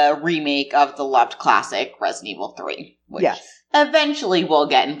the remake of the loved classic Resident Evil 3. Which eventually we'll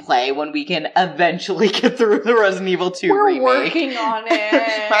get in play when we can eventually get through the Resident Evil 2 remake. We're working on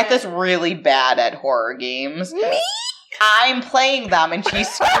it. Martha's really bad at horror games. Me? I'm playing them and she's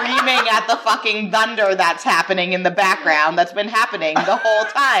screaming at the fucking thunder that's happening in the background that's been happening the whole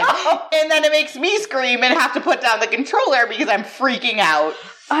time. And then it makes me scream and have to put down the controller because I'm freaking out.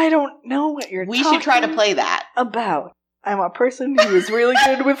 I don't know what you're talking We should try to play that. About. I'm a person who is really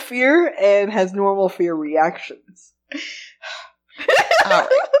good with fear and has normal fear reactions. All right.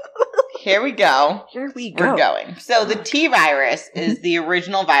 Here we go. Here we go. We're going. So the T-Virus is the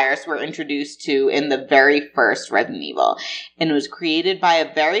original virus we're introduced to in the very first Resident Evil. And it was created by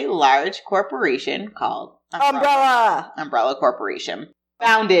a very large corporation called Umbrella Corporation.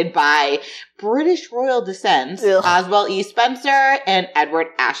 Founded by British royal descent, Oswald E. Spencer and Edward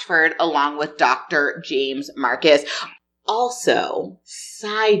Ashford, along with Dr. James Marcus. Also,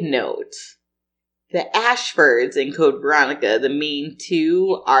 side note, the Ashfords in Code Veronica, the main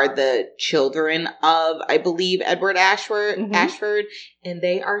two, are the children of, I believe, Edward Ashford, and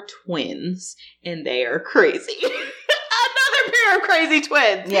they are twins, and they are crazy. Another pair of crazy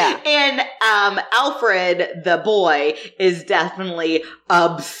twins. Yeah. And Alfred, the boy, is definitely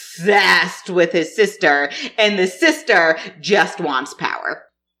obsessed with his sister, and the sister just wants power.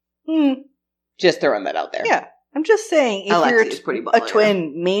 Just throwing that out there. Yeah. I'm just saying, if Alexi's you're a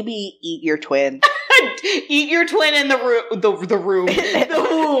twin, maybe eat your twin. Eat your twin in the room. The room. The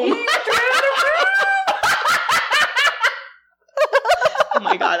womb. Oh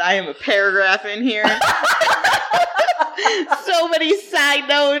my god, I am a paragraph in here. So many side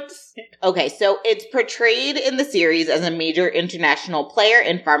notes. Okay, so it's portrayed in the series as a major international player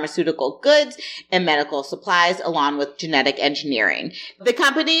in pharmaceutical goods and medical supplies, along with genetic engineering. The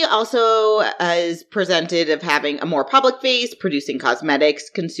company also is presented of having a more public face, producing cosmetics,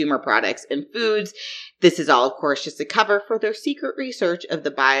 consumer products, and foods. This is all, of course, just a cover for their secret research of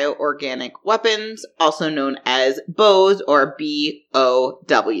the bioorganic weapons, also known as BOWs or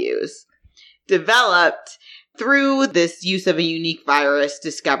BOWs. Developed through this use of a unique virus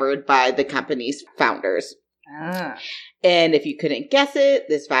discovered by the company's founders. And if you couldn't guess it,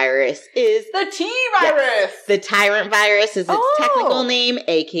 this virus is the T-Virus! Yes, the Tyrant virus is its technical name,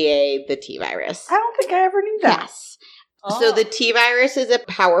 aka the T-Virus. I don't think I ever knew that. Yes. So the T-Virus is a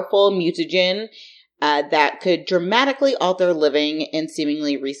powerful mutagen that could dramatically alter living and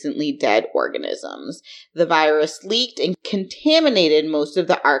seemingly recently dead organisms. The virus leaked and contaminated most of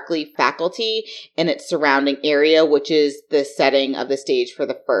the Arkley faculty and its surrounding area, which is the setting of the stage for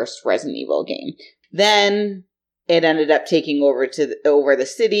the first Resident Evil game. Then it ended up taking over the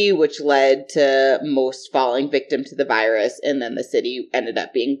city, which led to most falling victim to the virus, and then the city ended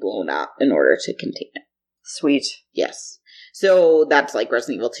up being blown up in order to contain it. Sweet. Yes. So that's like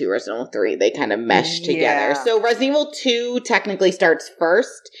Resident Evil 2, Resident Evil 3. They kind of mesh together. So Resident Evil 2 technically starts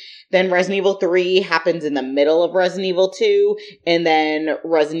first. Then Resident Evil 3 happens in the middle of Resident Evil 2. And then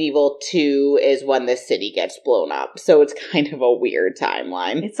Resident Evil 2 is when the city gets blown up. So it's kind of a weird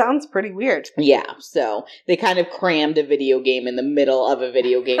timeline. It sounds pretty weird. Yeah. So they kind of crammed a video game in the middle of a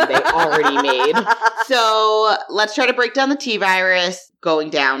video game they already made. So let's try to break down the T-Virus, going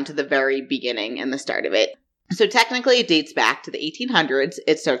down to the very beginning and the start of it. So technically it dates back to the 1800s.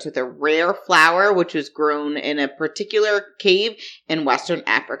 It starts with a rare flower, which was grown in a particular cave in Western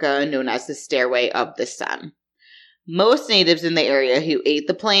Africa known as the Stairway of the Sun. Most natives in the area who ate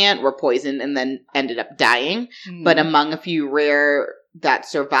the plant were poisoned and then ended up dying. But among a few rare that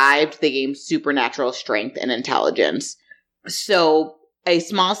survived, they gained supernatural strength and intelligence. So a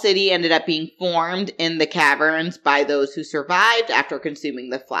small city ended up being formed in the caverns by those who survived after consuming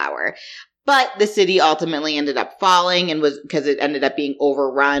the flower. But the city ultimately ended up falling and was because it ended up being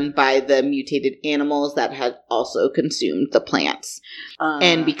overrun by the mutated animals that had also consumed the plants.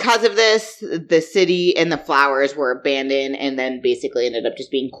 And because of this, the city and the flowers were abandoned and then basically ended up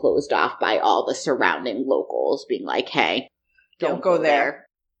just being closed off by all the surrounding locals being like, hey, don't go there.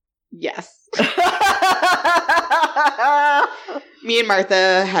 Yes. Me and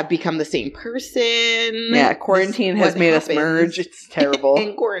Martha have become the same person. Yeah, quarantine has made us merge. It's terrible.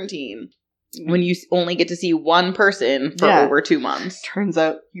 In quarantine. When you only get to see one person for over 2 months. Turns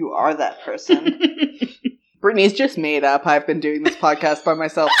out you are that person. Brittany's just made up. I've been doing this podcast by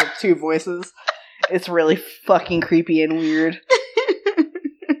myself with 2 voices. It's really fucking creepy and weird.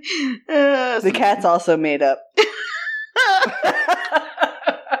 The cat's also made up.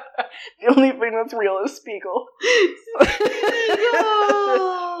 The only thing that's real is Spiegel.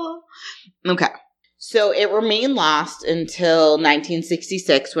 Okay. So it remained lost until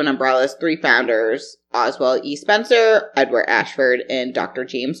 1966 when Umbrella's 3 founders, Oswald E. Spencer, Edward Ashford, and Dr.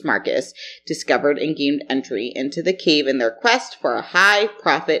 James Marcus, discovered and gained entry into the cave in their quest for a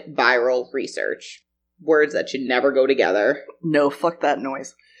high-profit viral research. Words that should never go together. No, fuck that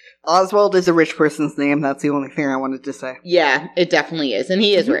noise. Oswald is a rich person's name. That's the only thing I wanted to say. Yeah, it definitely is. And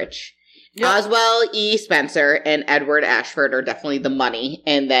he is rich. Yep. Oswald E. Spencer and Edward Ashford are definitely the money.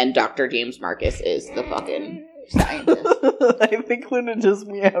 And then Dr. James Marcus is the fucking scientist. I think Luna just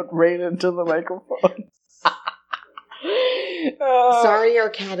meowed right into the microphone. Sorry, our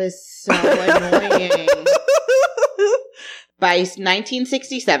cat is so annoying. By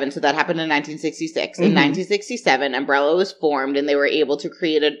 1967, so that happened in 1966. In 1967, Umbrella was formed and they were able to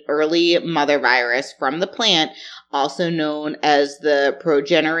create an early mother virus from the plant, also known as the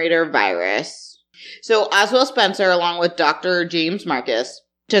progenitor virus. So Oswald Spencer, along with Dr. James Marcus,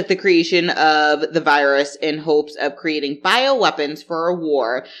 took the creation of the virus in hopes of creating bioweapons for a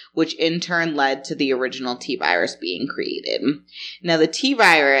war, which in turn led to the original T-virus being created. Now, the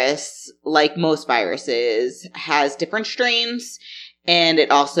T-virus, like most viruses, has different strains, and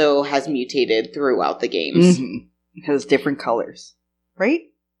it also has mutated throughout the games. Mm-hmm. It has different colors. Right?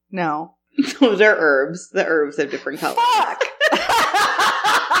 No. Those are herbs. The herbs have different colors. Fuck!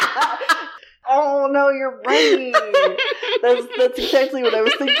 Oh, no, you're right. That's exactly what I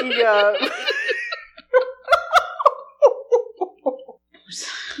was thinking of.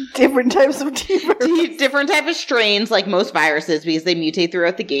 Different types of T-viruses. Different type of strains, like most viruses, because they mutate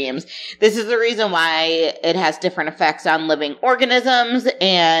throughout the games. This is the reason why it has different effects on living organisms,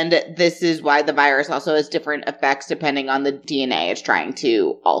 and this is why the virus also has different effects depending on the DNA it's trying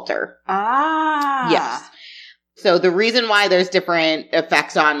to alter. Ah. Yes. So the reason why there's different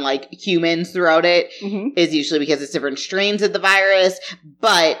effects on, like, humans throughout it is usually because it's different strains of the virus,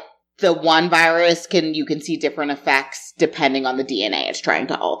 but the one virus you can see different effects depending on the DNA it's trying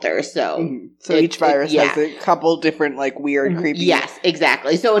to alter. So each virus has a couple different, like, weird, creepy... Yes,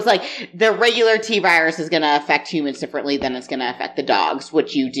 exactly. So it's like the regular T virus is going to affect humans differently than it's going to affect the dogs,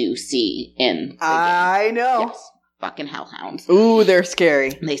 which you do see in the I know. Yes. Fucking hellhounds. Ooh, they're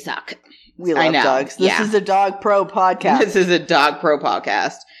scary. They suck. We love dogs. This is a Dog Pro podcast. This is a Dog Pro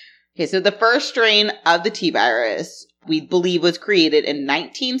podcast. Okay, so the first strain of the T-virus, we believe, was created in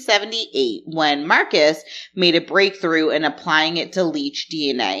 1978 when Marcus made a breakthrough in applying it to leech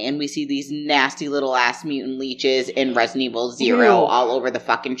DNA. And we see these nasty little ass mutant leeches in Resident Evil 0 all over the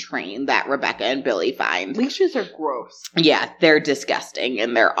fucking train that Rebecca and Billy find. Leeches are gross. Yeah, they're disgusting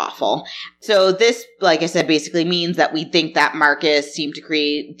and they're awful. So this, like I said, basically means that we think that Marcus seemed to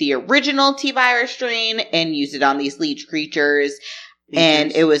create the original T-virus strain and use it on these leech creatures.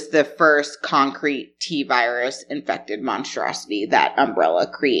 And it was the first concrete T-virus infected monstrosity that Umbrella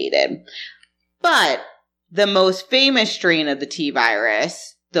created. But the most famous strain of the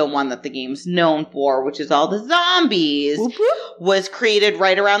T-virus, the one that the game's known for, which is all the zombies, was created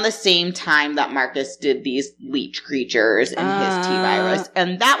right around the same time that Marcus did these leech creatures in his T-virus.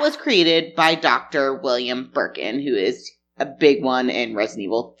 And that was created by Dr. William Birkin, who is a big one in Resident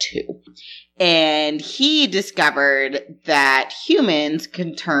Evil 2. And he discovered that humans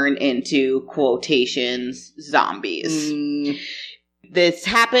can turn into, quotations, zombies. This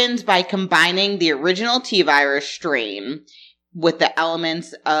happens by combining the original T-virus strain with the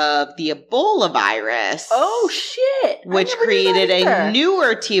elements of the Ebola virus. Oh, shit. Which created a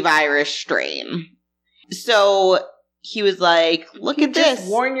newer T-virus strain. So he was like, look at this.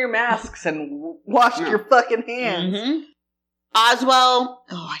 Just worn your masks and washed your fucking hands. Oswald,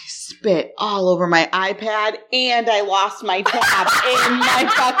 I just spit all over my iPad and I lost my tab in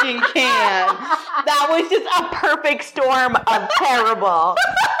my fucking can. That was just a perfect storm of terrible.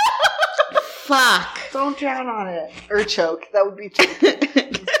 Fuck. Don't drown on it. Or choke. That would be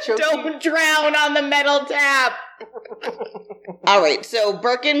choke. Don't drown on the metal tap. All right, so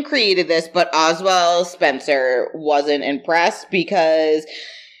Birkin created this, but Oswald Spencer wasn't impressed because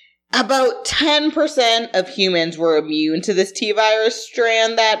about 10% of humans were immune to this T-virus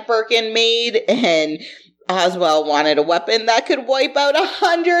strand that Birkin made, and Oswald wanted a weapon that could wipe out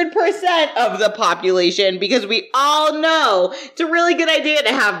 100% of the population, because we all know it's a really good idea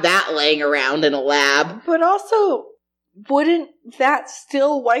to have that laying around in a lab. But also, wouldn't that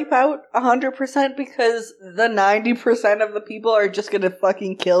still wipe out 100% because the 90% of the people are just going to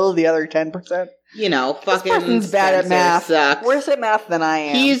fucking kill the other 10%? You know, fucking this person's bad at math. Sucks. Worse at math than I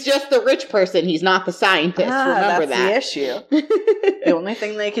am. He's just the rich person. He's not the scientist. Remember that's that. The issue. The only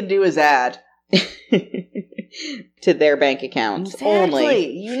thing they can do is add. To their bank accounts only.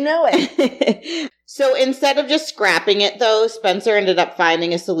 Exactly. You know it. So instead of just scrapping it, though, Spencer ended up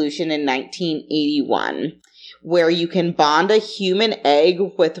finding a solution in 1981 where you can bond a human egg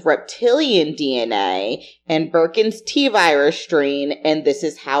with reptilian DNA and Birkin's T-virus strain, and this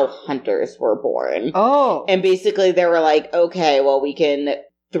is how hunters were born. Oh. And basically they were like, okay, well, we can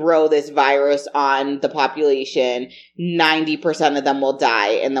throw this virus on the population, 90% of them will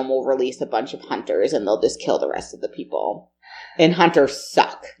die, and then we'll release a bunch of hunters, and they'll just kill the rest of the people. And hunters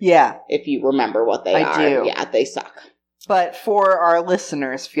suck. Yeah. If you remember what they are. I do. Yeah, they suck. But for our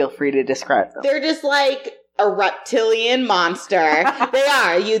listeners, feel free to describe them. They're just like a reptilian monster.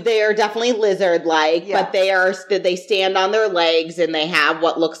 They are definitely lizard-like, yeah. but they stand on their legs and they have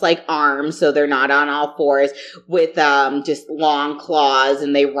what looks like arms, so they're not on all fours, with just long claws,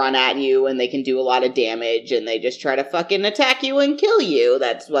 and they run at you and they can do a lot of damage, and they just try to fucking attack you and kill you.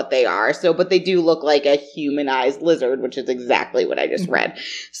 That's what they are. So, but they do look like a humanized lizard, which is exactly what I just read.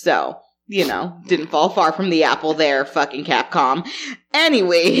 So, you know, didn't fall far from the apple there, fucking Capcom.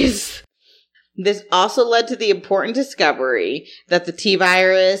 Anyways, this also led to the important discovery that the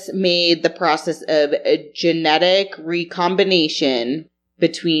T-virus made the process of a genetic recombination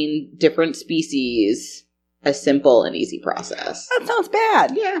between different species a simple and easy process. That sounds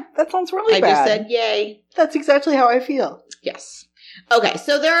bad. Yeah. That sounds really I bad. just said yay. That's exactly how I feel. Yes. Okay,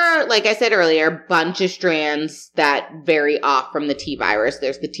 so there are, like I said earlier, a bunch of strands that vary off from the T virus.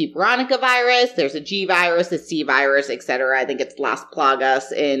 There's the T. veronica virus, there's a G virus, a C virus, etc. I think it's Las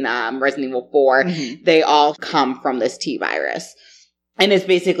Plagas in Resident Evil 4. Mm-hmm. They all come from this T virus. And it's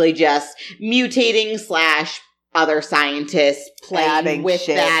basically just mutating / other scientists playing with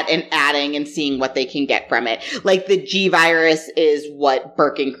shit. That and adding and seeing what they can get from it. Like the G virus is what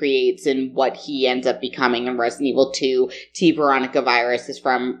Birkin creates and what he ends up becoming in Resident Evil 2. T. veronica virus is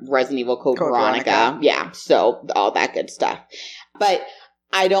from Resident Evil Code Veronica. Yeah, so all that good stuff. But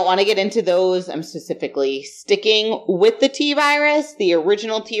I don't want to get into those. I'm specifically sticking with the T virus, the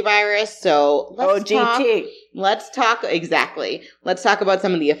original T virus. So let's talk exactly. Let's talk about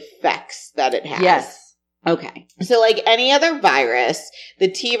some of the effects that it has. Yes. Okay, so like any other virus, the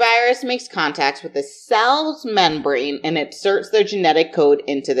T-virus makes contact with the cell's membrane and inserts their genetic code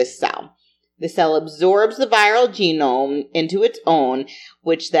into the cell. The cell absorbs the viral genome into its own,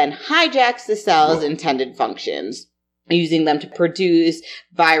 which then hijacks the cell's intended functions, using them to produce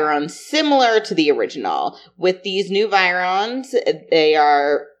virons similar to the original. With these new virons, they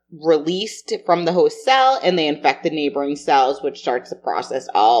are released from the host cell and they infect the neighboring cells, which starts the process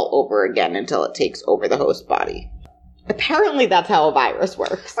all over again until it takes over the host body. Apparently that's how a virus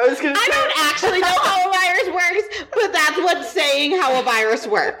works. I don't actually know how a virus works, but that's what's saying how a virus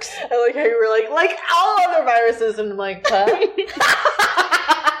works. I like how you were like all other viruses, and I'm like, huh?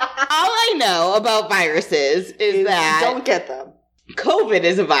 All I know about viruses is that don't get them. COVID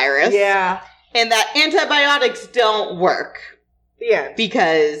is a virus. Yeah. And that antibiotics don't work. Yeah.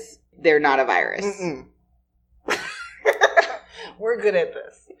 Because they're not a virus. We're good at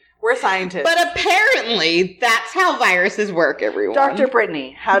this. We're scientists. But apparently, that's how viruses work, everyone. Dr.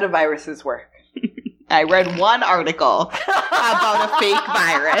 Brittany, how do viruses work? I read one article about a fake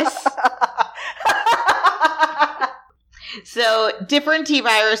virus. So, different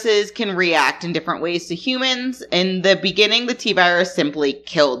T-viruses can react in different ways to humans. In the beginning, the T-virus simply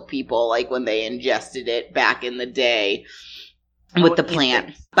killed people, like when they ingested it back in the day. With the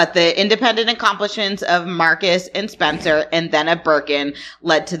plant. But the independent accomplishments of Marcus and Spencer and then of Birkin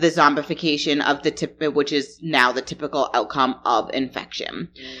led to the zombification of which is now the typical outcome of infection.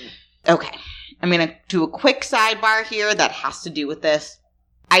 Okay. I'm going to do a quick sidebar here that has to do with this.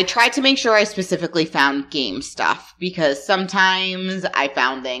 I tried to make sure I specifically found game stuff because sometimes I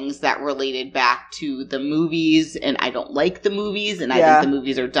found things that related back to the movies and I don't like the movies and I think the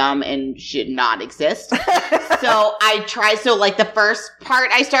movies are dumb and should not exist. So like the first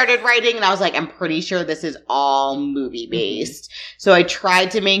part I started writing and I was like, I'm pretty sure this is all movie based. Mm-hmm. So I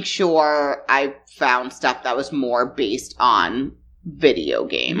tried to make sure I found stuff that was more based on video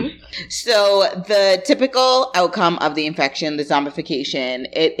game. Mm-hmm. So the typical outcome of the infection, the zombification,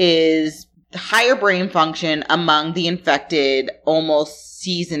 it is higher brain function among the infected almost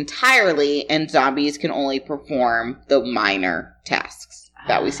cease entirely, and zombies can only perform the minor tasks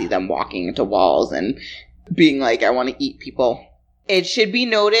that we see them walking into walls and being like, I want to eat people. It should be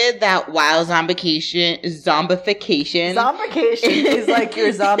noted that while zombification is like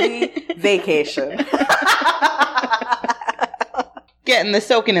your zombie vacation. Getting the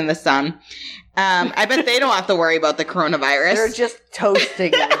soaking in the sun. I bet they don't have to worry about the coronavirus. They're just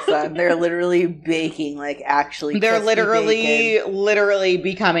toasting in the sun. They're literally baking, like actually. They're literally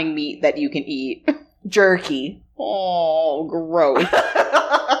becoming meat that you can eat. Jerky. Oh, gross.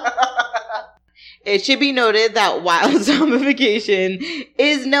 It should be noted that while zombification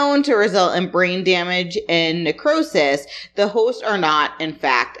is known to result in brain damage and necrosis, the hosts are not, in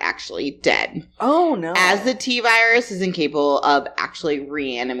fact, actually dead. Oh, no. As the T-virus is incapable of actually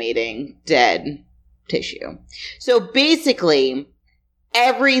reanimating dead tissue. So basically,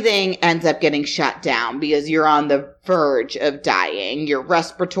 everything ends up getting shut down because you're on the verge of dying. Your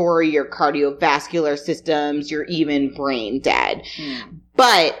respiratory, your cardiovascular systems, you're even brain dead.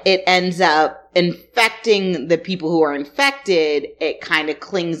 But it ends up infecting the people who are infected. It kind of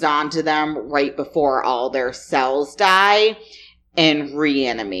clings on to them right before all their cells die and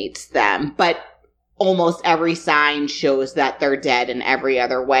reanimates them. But almost every sign shows that they're dead in every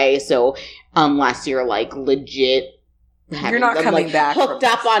other way. So unless you're like legit you're not them, coming back hooked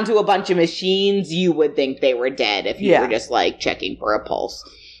up onto a bunch of machines, you would think they were dead if you were just like checking for a pulse.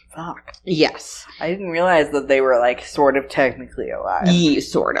 Fuck. Yes. I didn't realize that they were like sort of technically alive. Yeah,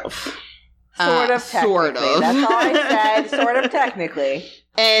 sort of. Sort of technically. That's all I said. Sort of technically.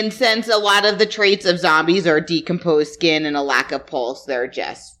 And since a lot of the traits of zombies are decomposed skin and a lack of pulse, they're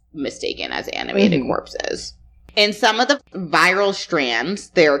just mistaken as animated corpses. In some of the viral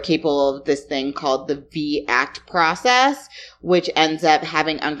strands, they're capable of this thing called the V-Act process, which ends up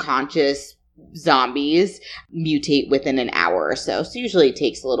having unconscious zombies mutate within an hour or so. So usually it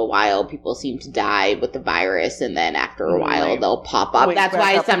takes a little while. People seem to die with the virus, and then after a while they'll pop up. That's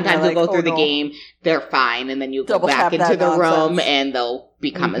why sometimes you'll go through the game, they're fine, and then you go back into the room and they'll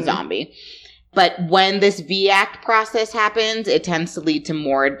become a zombie. But when this V-Act process happens, it tends to lead to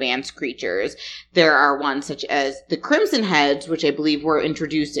more advanced creatures. There are ones such as the Crimson Heads, which I believe were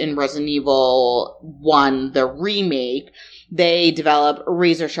introduced in Resident Evil 1, the remake. They develop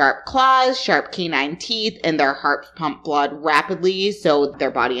razor-sharp claws, sharp canine teeth, and their hearts pump blood rapidly, so their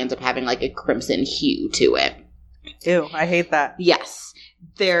body ends up having like a crimson hue to it. Ew, I hate that. Yes.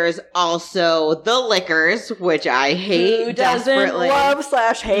 There's also the Lickers, which I hate. Who doesn't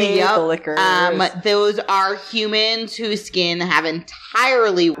love/hate the Lickers? Those are humans whose skin have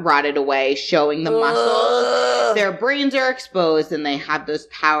entirely rotted away, showing the muscles. Their brains are exposed, and they have those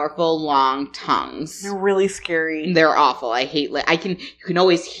powerful, long tongues. They're really scary. They're awful. I hate. You can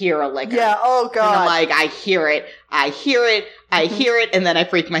always hear a Licker. Yeah. Oh God. And I'm like, I hear it, and then I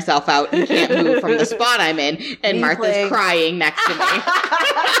freak myself out and can't move from the spot I'm in, and Martha's crying next to me.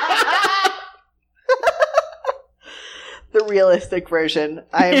 The realistic version.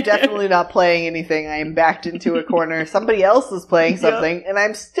 I am definitely not playing anything. I am backed into a corner. Somebody else is playing something, and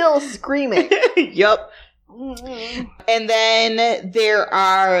I'm still screaming. Yep. And then there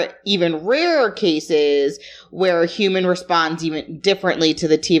are even rarer cases where a human responds even differently to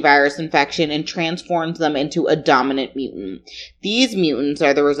the T-virus infection and transforms them into a dominant mutant. These mutants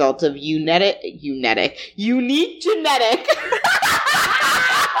are the result of unique genetic.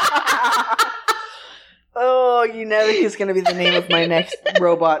 Oh, Unique is going to be the name of my next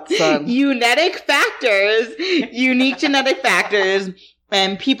robot son. Unique genetic factors.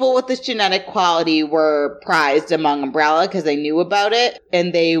 And people with this genetic quality were prized among Umbrella because they knew about it,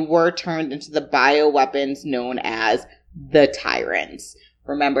 and they were turned into the bioweapons known as the Tyrants.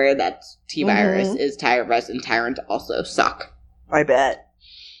 Remember that T-virus is Tyrants, and Tyrants also suck. I bet.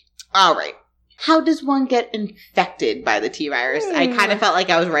 All right. How does one get infected by the T-virus? I kind of felt like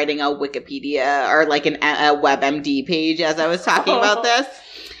I was writing a Wikipedia or like a WebMD page as I was talking about this.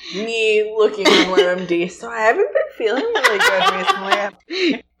 Me looking on WebMD, so I haven't been feeling really good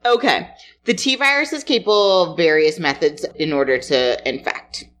recently. Okay. The T-virus is capable of various methods in order to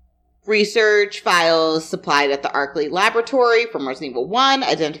infect. Research files supplied at the Arkley Laboratory from Resident Evil 1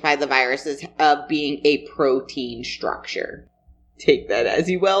 identify the virus as being a protein structure. Take that as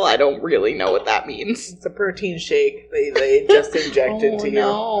you will. I don't really know what that means. It's a protein shake they just inject into you.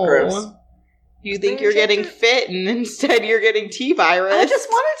 Gross. You think you're getting fit and instead you're getting T-virus. I just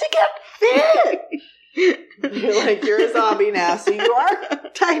wanted to get fit. You're like, you're a zombie now, so you are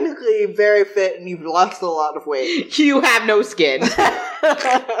technically very fit and you've lost a lot of weight. You have no skin.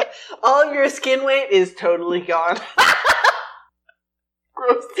 All of your skin weight is totally gone.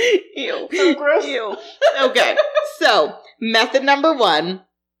 Gross. Ew. So gross. Ew. Okay. So, method number 1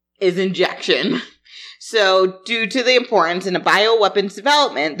 is injection. So, due to the importance in a bioweapons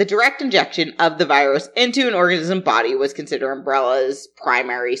development, the direct injection of the virus into an organism's body was considered Umbrella's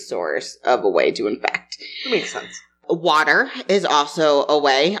primary source of a way to infect. That makes sense. Water is also a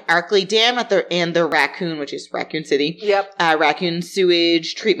way. Arkley Dam and the Raccoon, which is Raccoon City. Yep. Raccoon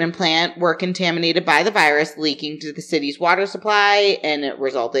sewage treatment plant were contaminated by the virus, leaking to the city's water supply, and it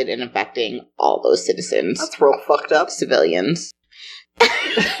resulted in infecting all those citizens. That's real fucked up. Civilians.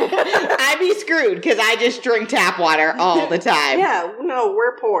 I'd be screwed because I just drink tap water all the time. Yeah, no,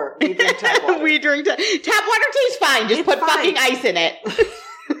 we're poor. We drink tap water. We drink tap water tastes fine. Just put fucking ice in it.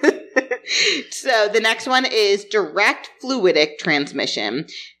 So the next one is direct fluidic transmission.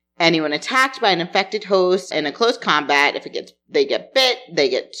 Anyone attacked by an infected host in a close combat, if they get bit, they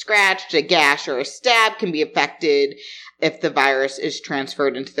get scratched, a gash, or a stab can be affected if the virus is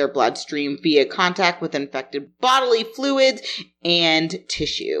transferred into their bloodstream via contact with infected bodily fluids and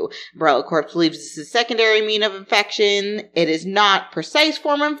tissue. Umbrella Corp believes this is a secondary mean of infection. It is not precise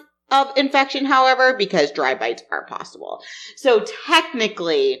form of infection, however, because dry bites are possible. So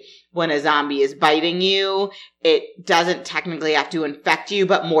technically, when a zombie is biting you, it doesn't technically have to infect you,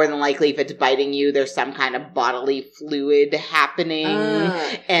 but more than likely if it's biting you, there's some kind of bodily fluid happening,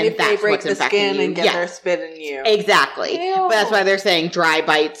 and if that's they break what's the infecting skin you. and get their spit in you. Exactly. Ew. But that's why they're saying dry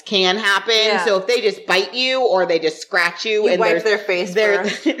bites can happen. Yeah. So if they just bite you or they just scratch you, You and wipe their face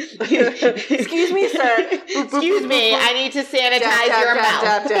first. Excuse me, sir. Excuse me, I need to sanitize your mouth.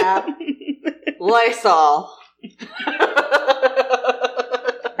 Dab, dab, dab. Lysol.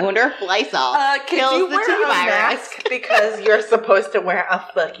 I wonder if Lysol Can kills you the wear a T-virus. mask because you're supposed to wear a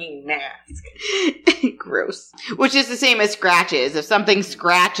fucking mask? Gross. Which is the same as scratches. If something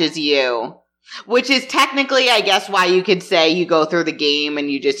scratches you, which is technically, I guess, why you could say you go through the game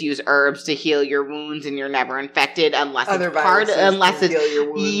and you just use herbs to heal your wounds and you're never infected unless Other it's part, unless it's heal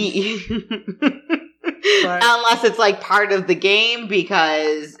your wounds. unless it's like part of the game,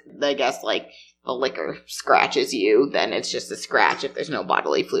 because I guess like the liquor scratches you, then it's just a scratch if there's no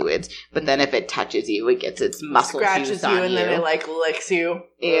bodily fluids. But then if it touches you, it gets its muscle Scratches juice you on and then it like licks you.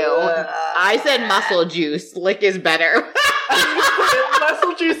 Ew. I said muscle juice. Lick is better.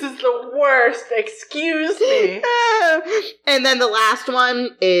 Muscle juice is the worst. Excuse me. And then the last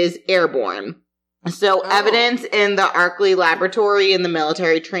one is airborne. So evidence in the Arkley Laboratory in the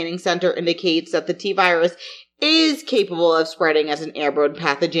Military Training Center indicates that the T-virus is capable of spreading as an airborne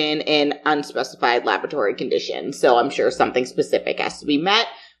pathogen in unspecified laboratory conditions. So I'm sure something specific has to be met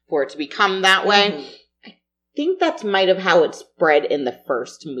for it to become that way. Mm-hmm. I think that's might have how it spread in the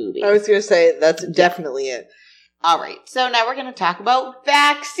first movie. I was going to say, that's definitely it. All right, so now we're going to talk about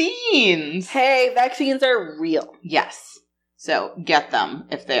vaccines. Hey, vaccines are real. Yes. So get them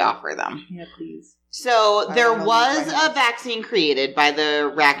if they offer them. Yeah, please. So there don't know was my a vaccine created by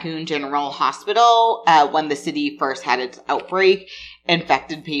the Raccoon General Hospital when the city first had its outbreak.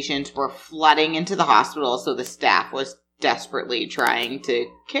 Infected patients were flooding into the hospital, so the staff was desperately trying to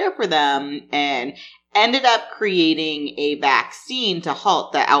care for them and ended up creating a vaccine to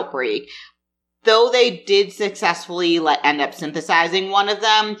halt the outbreak. Though they did successfully end up synthesizing one of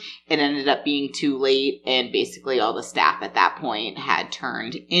them, it ended up being too late, and basically all the staff at that point had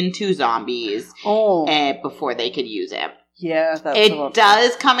turned into zombies before they could use it. Yeah, that's It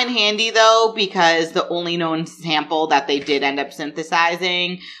does come in handy, though, because the only known sample that they did end up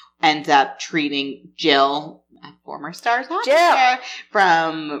synthesizing ends up treating Jill, a former Star Talker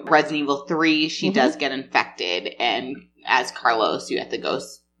from Resident Evil 3. She does get infected, and as Carlos, you have to go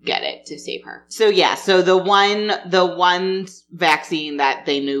get it to save her. So yeah, so the one vaccine that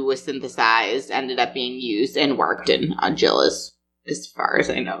they knew was synthesized ended up being used and worked on Jill as far as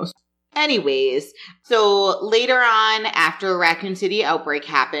I know. Anyways, so later on, after Raccoon City outbreak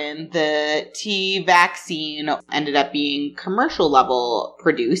happened, the T vaccine ended up being commercial level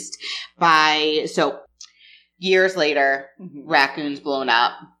produced so years later, Raccoon's blown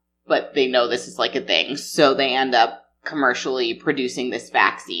up, but they know this is like a thing, so they end up commercially producing this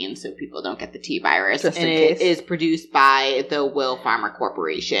vaccine so people don't get the T virus. Just in and case. it is produced by the Will Farmer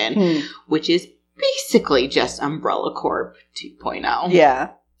Corporation, which is basically just Umbrella Corp 2.0.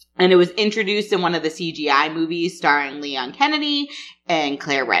 Yeah. And it was introduced in one of the CGI movies starring Leon Kennedy and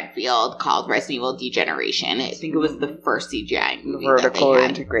Claire Redfield called Resident Evil Degeneration. I think it was the first CGI movie Vertical that they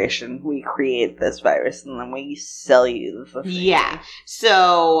had. integration. We create this virus and then we sell you the thing. Yeah.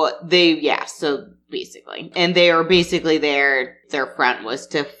 So basically. And they were basically their front was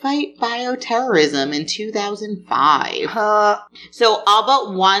to fight bioterrorism in 2005. So all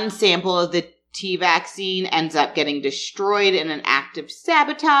but one sample of the T vaccine ends up getting destroyed in an act of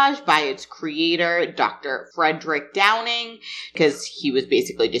sabotage by its creator, Dr. Frederick Downing, because he was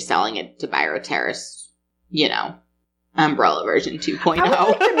basically just selling it to bioterrorists, Umbrella version 2.0. I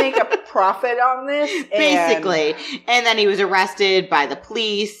would like to make a profit on this. Basically. And then he was arrested by the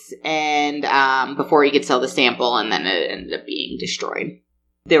police and before he could sell the sample, and then it ended up being destroyed.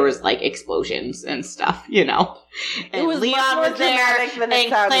 There was explosions and stuff, And It was Leon much more was there dramatic than it and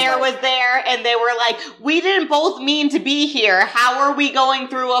sounded Claire like. was there, and they were like, we didn't both mean to be here. How are we going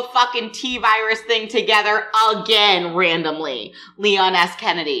through a fucking T virus thing together again randomly? Leon S.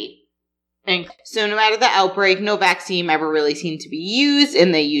 Kennedy. And so no matter the outbreak, no vaccine ever really seemed to be used,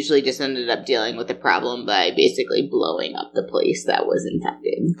 and they usually just ended up dealing with the problem by basically blowing up the place that was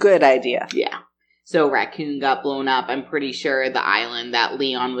infected. Good idea. Yeah. So Raccoon got blown up. I'm pretty sure the island that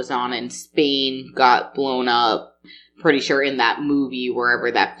Leon was on in Spain got blown up. Pretty sure in that movie, wherever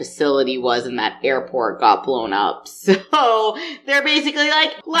that facility was in that airport got blown up. So they're basically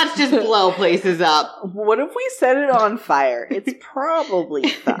like, let's just blow places up. What if we set it on fire? It's probably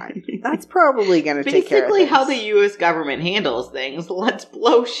fine. That's probably going to take care of Basically things. how the U.S. government handles things. Let's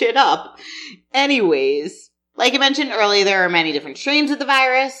blow shit up. Anyways, like I mentioned earlier, there are many different strains of the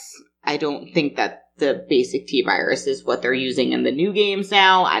virus. I don't think that the basic T virus is what they're using in the new games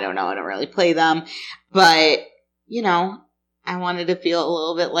now. I don't know. I don't really play them. But, I wanted to feel a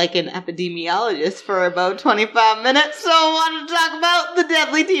little bit like an epidemiologist for about 25 minutes. So I wanted to talk about the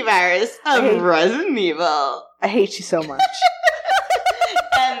deadly T virus of Resident Evil. I hate you so much.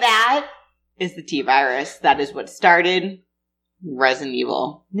 And that is the T virus. That is what started Resident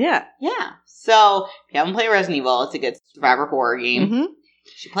Evil. Yeah. Yeah. So if you haven't played Resident Evil, it's a good survivor horror game. Mm-hmm.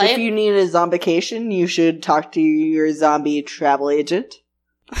 You should play If it. you need a zombication, you should talk to your zombie travel agent.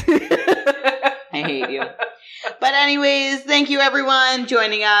 I hate you. But anyways, thank you everyone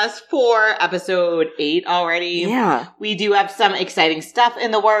joining us for episode 8 already. Yeah. We do have some exciting stuff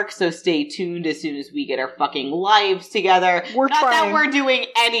in the works, so stay tuned as soon as we get our fucking lives together. We're Not trying. that we're doing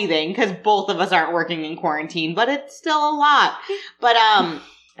anything, because both of us aren't working in quarantine, but it's still a lot. But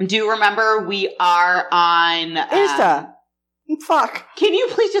do remember we are on Insta. Fuck. Can you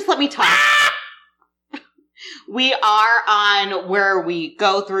please just let me talk? We are on where we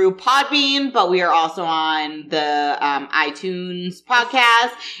go through Podbean, but we are also on the iTunes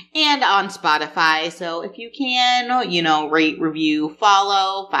podcast and on Spotify. So if you can, rate, review,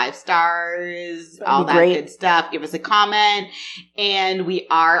 follow, 5 stars, all that great. good stuff. Give us a comment. And we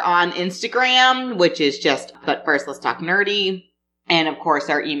are on Instagram, which is just But First Let's Talk Nerdy. And of course,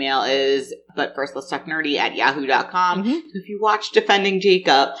 our email is butfirstletstalknerdy@yahoo.com. Mm-hmm. So if you watch Defending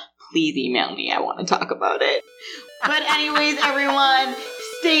Jacob, please email me. I want to talk about it. But anyways, everyone,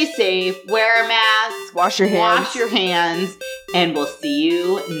 stay safe, wear a mask, Wash your hands. wash your hands, and we'll see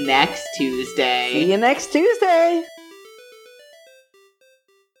you next Tuesday. See you next Tuesday.